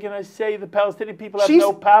heard Yeganeh say the Palestinian people have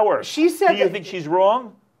no power. She said. Do you think she's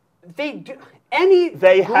wrong? They do.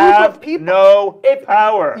 They have no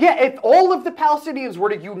power. Yeah, if all of the Palestinians were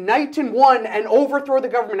to unite in one and overthrow the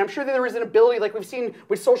government, I'm sure that there is an ability, like we've seen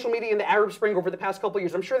with social media in the Arab Spring over the past couple of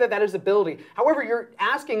years, I'm sure that is ability. However, you're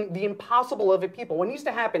asking the impossible of a people. What needs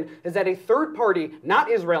to happen is that a third party, not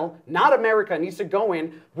Israel, not America, needs to go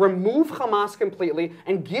in, remove Hamas completely,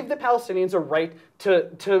 and give the Palestinians a right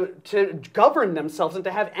to govern themselves and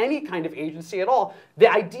to have any kind of agency at all. The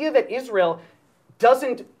idea that Israel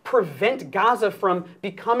doesn't prevent Gaza from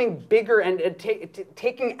becoming bigger and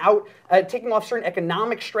taking off certain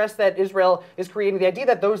economic stress that Israel is creating. The idea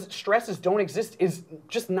that those stresses don't exist is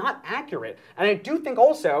just not accurate. And I do think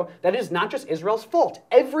also that it is not just Israel's fault.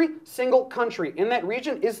 Every single country in that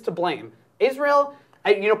region is to blame. Israel,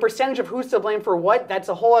 percentage of who's to blame for what, that's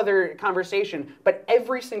a whole other conversation. But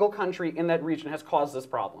every single country in that region has caused this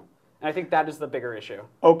problem. And I think that is the bigger issue.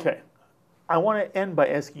 Okay. I want to end by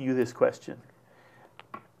asking you this question.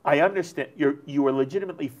 I understand you are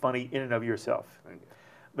legitimately funny in and of yourself.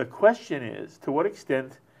 The question is, to what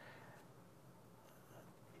extent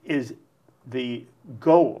is the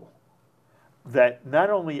goal that not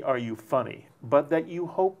only are you funny, but that you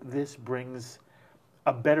hope this brings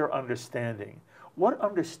a better understanding? What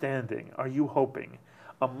understanding are you hoping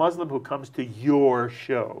a Muslim who comes to your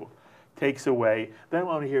show takes away? Then I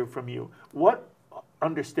want to hear from you. What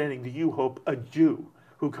understanding do you hope a Jew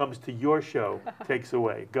who comes to your show takes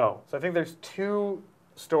away? Go. So I think there's two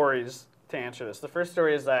stories to answer this. The first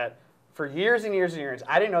story is that for years and years and years,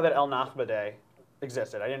 I didn't know that El Nakba Day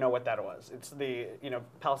existed. I didn't know what that was. It's the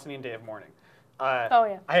Palestinian Day of Mourning.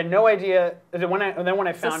 I had no idea. Then when I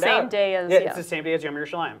found out, it's the same day as Yom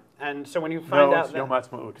Yerushalayim. And so when you find out, it's Yom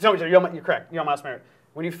Ha'atzmaut. So you're correct, Yom Ha'atzmaut.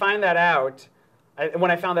 When you find that out.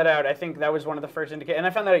 When I found that out, I think that was one of the first indicators. And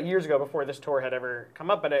I found that out years ago before this tour had ever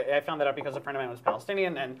come up. But I found that out because a friend of mine was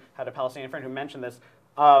Palestinian and had a Palestinian friend who mentioned this.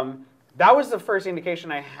 That was the first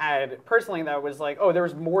indication I had personally that was like, oh, there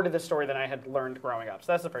was more to this story than I had learned growing up.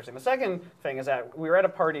 So that's the first thing. The second thing is that we were at a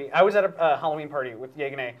party. I was at a Halloween party with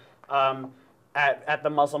Yeganeh at the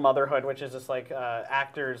Muslim Motherhood, which is this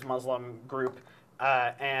actors Muslim group.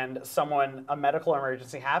 And a medical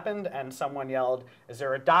emergency happened, and someone yelled, "Is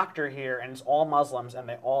there a doctor here?" And it's all Muslims, and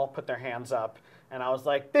they all put their hands up. And I was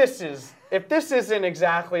like, if this isn't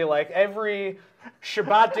exactly like every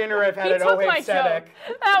Shabbat dinner I've had at Ohed Tzedek.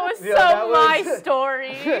 That was my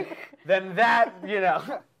story. Then that,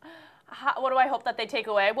 what do I hope that they take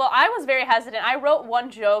away? Well, I was very hesitant. I wrote one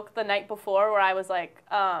joke the night before where I was like,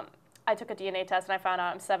 I took a DNA test and I found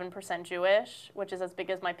out I'm 7% Jewish, which is as big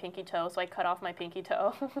as my pinky toe, so I cut off my pinky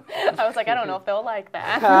toe. I was like, I don't know if they'll like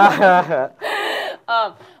that.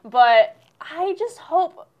 But I just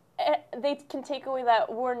hope they can take away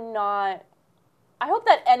that we're not, I hope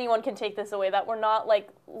that anyone can take this away, that we're not like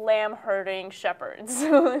lamb herding shepherds.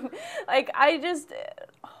 Like, I just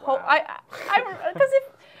hope, because if,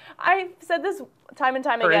 I've said this time and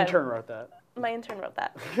time again. Her intern wrote that. My intern wrote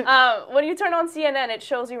that. When you turn on CNN, it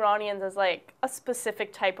shows Iranians as like a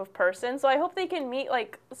specific type of person. So I hope they can meet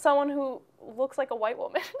like someone who looks like a white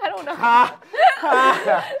woman. I don't know.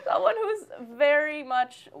 Someone who's very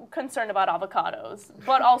much concerned about avocados,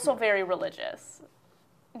 but also very religious.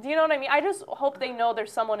 Do you know what I mean? I just hope they know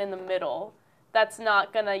there's someone in the middle that's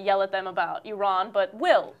not going to yell at them about Iran, but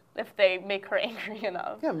will if they make her angry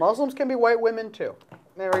enough. Yeah, Muslims can be white women too.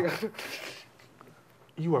 There we go.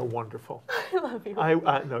 You are wonderful. I love you.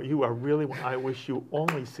 No, you are really. I wish you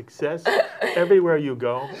only success everywhere you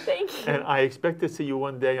go. Thank you. And I expect to see you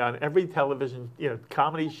one day on every television,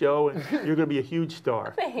 comedy show, and you're going to be a huge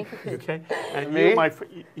star. Thank you. Okay? And Me?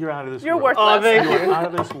 you're out of this You're world. worthless. Oh, thank You're you. out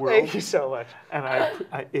of this world. Thank you so much. And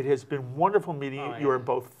it has been wonderful meeting you. Oh, You are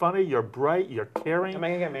both funny. You're bright. You're caring. Am I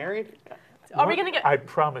gonna get married? Are we going to get... I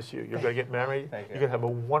promise you, you're going to get married. Thank you. You're going to have a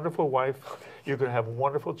wonderful wife. You're going to have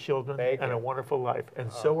wonderful children Thank and you. a wonderful life.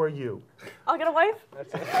 And so are you. I'll get a wife?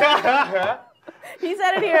 That's it. He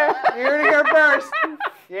said it here. You heard it here first.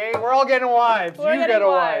 Yay, we're all getting wives. We're You get getting a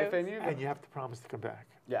wives. wife, and you. And you have to promise to come back.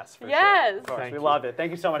 Yes, for Yes. sure. Of course, Thank we you. love it.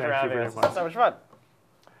 Thank you so much for Thank you having very us. much. It's so much fun.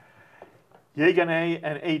 Yeganeh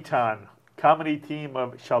and Eitan, comedy team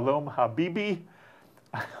of Shalom Habibi.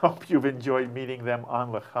 I hope you've enjoyed meeting them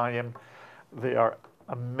on L'chaim. They are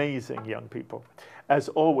amazing young people. As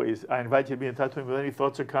always, I invite you to be in touch with me with any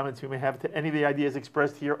thoughts or comments you may have to any of the ideas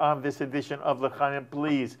expressed here on this edition of L'chaim.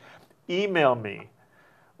 Please email me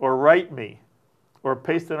or write me or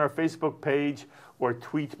paste on our Facebook page or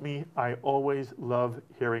tweet me. I always love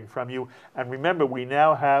hearing from you. And remember, we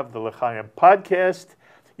now have the L'chaim podcast.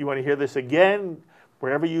 You want to hear this again?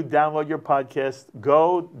 Wherever you download your podcast,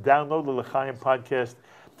 go download the L'chaim podcast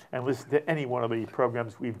and listen to any one of the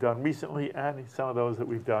programs we've done recently and some of those that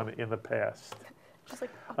we've done in the past. Just like,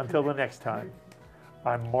 Until the next time,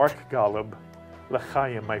 I'm Mark Golub.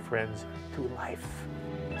 L'chaim, my friends, to life.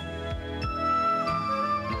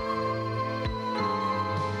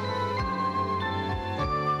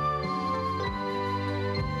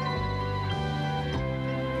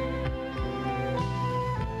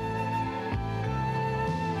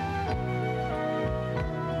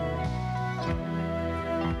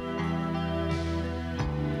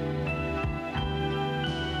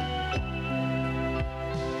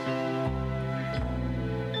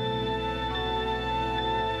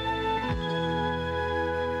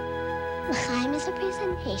 L'chaim is a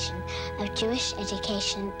presentation of Jewish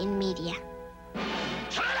education in media.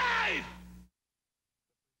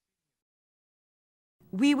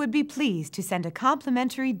 We would be pleased to send a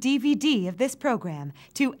complimentary DVD of this program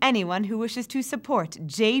to anyone who wishes to support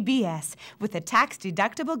JBS with a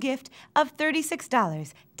tax-deductible gift of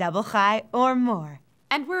 $36, double chai or more.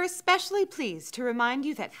 And we're especially pleased to remind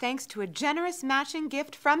you that thanks to a generous matching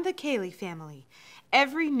gift from the Cayley family,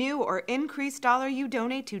 every new or increased dollar you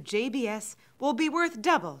donate to JBS will be worth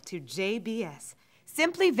double to JBS.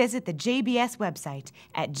 Simply visit the JBS website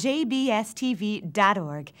at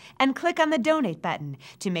jbstv.org and click on the Donate button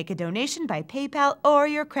to make a donation by PayPal or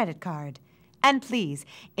your credit card. And please,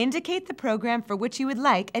 indicate the program for which you would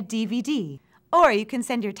like a DVD. Or you can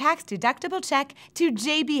send your tax-deductible check to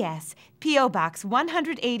JBS, P.O. Box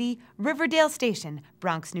 180, Riverdale Station,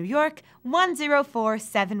 Bronx, New York,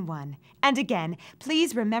 10471. And again,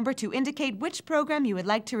 please remember to indicate which program you would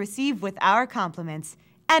like to receive with our compliments.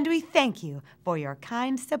 And we thank you for your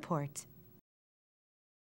kind support.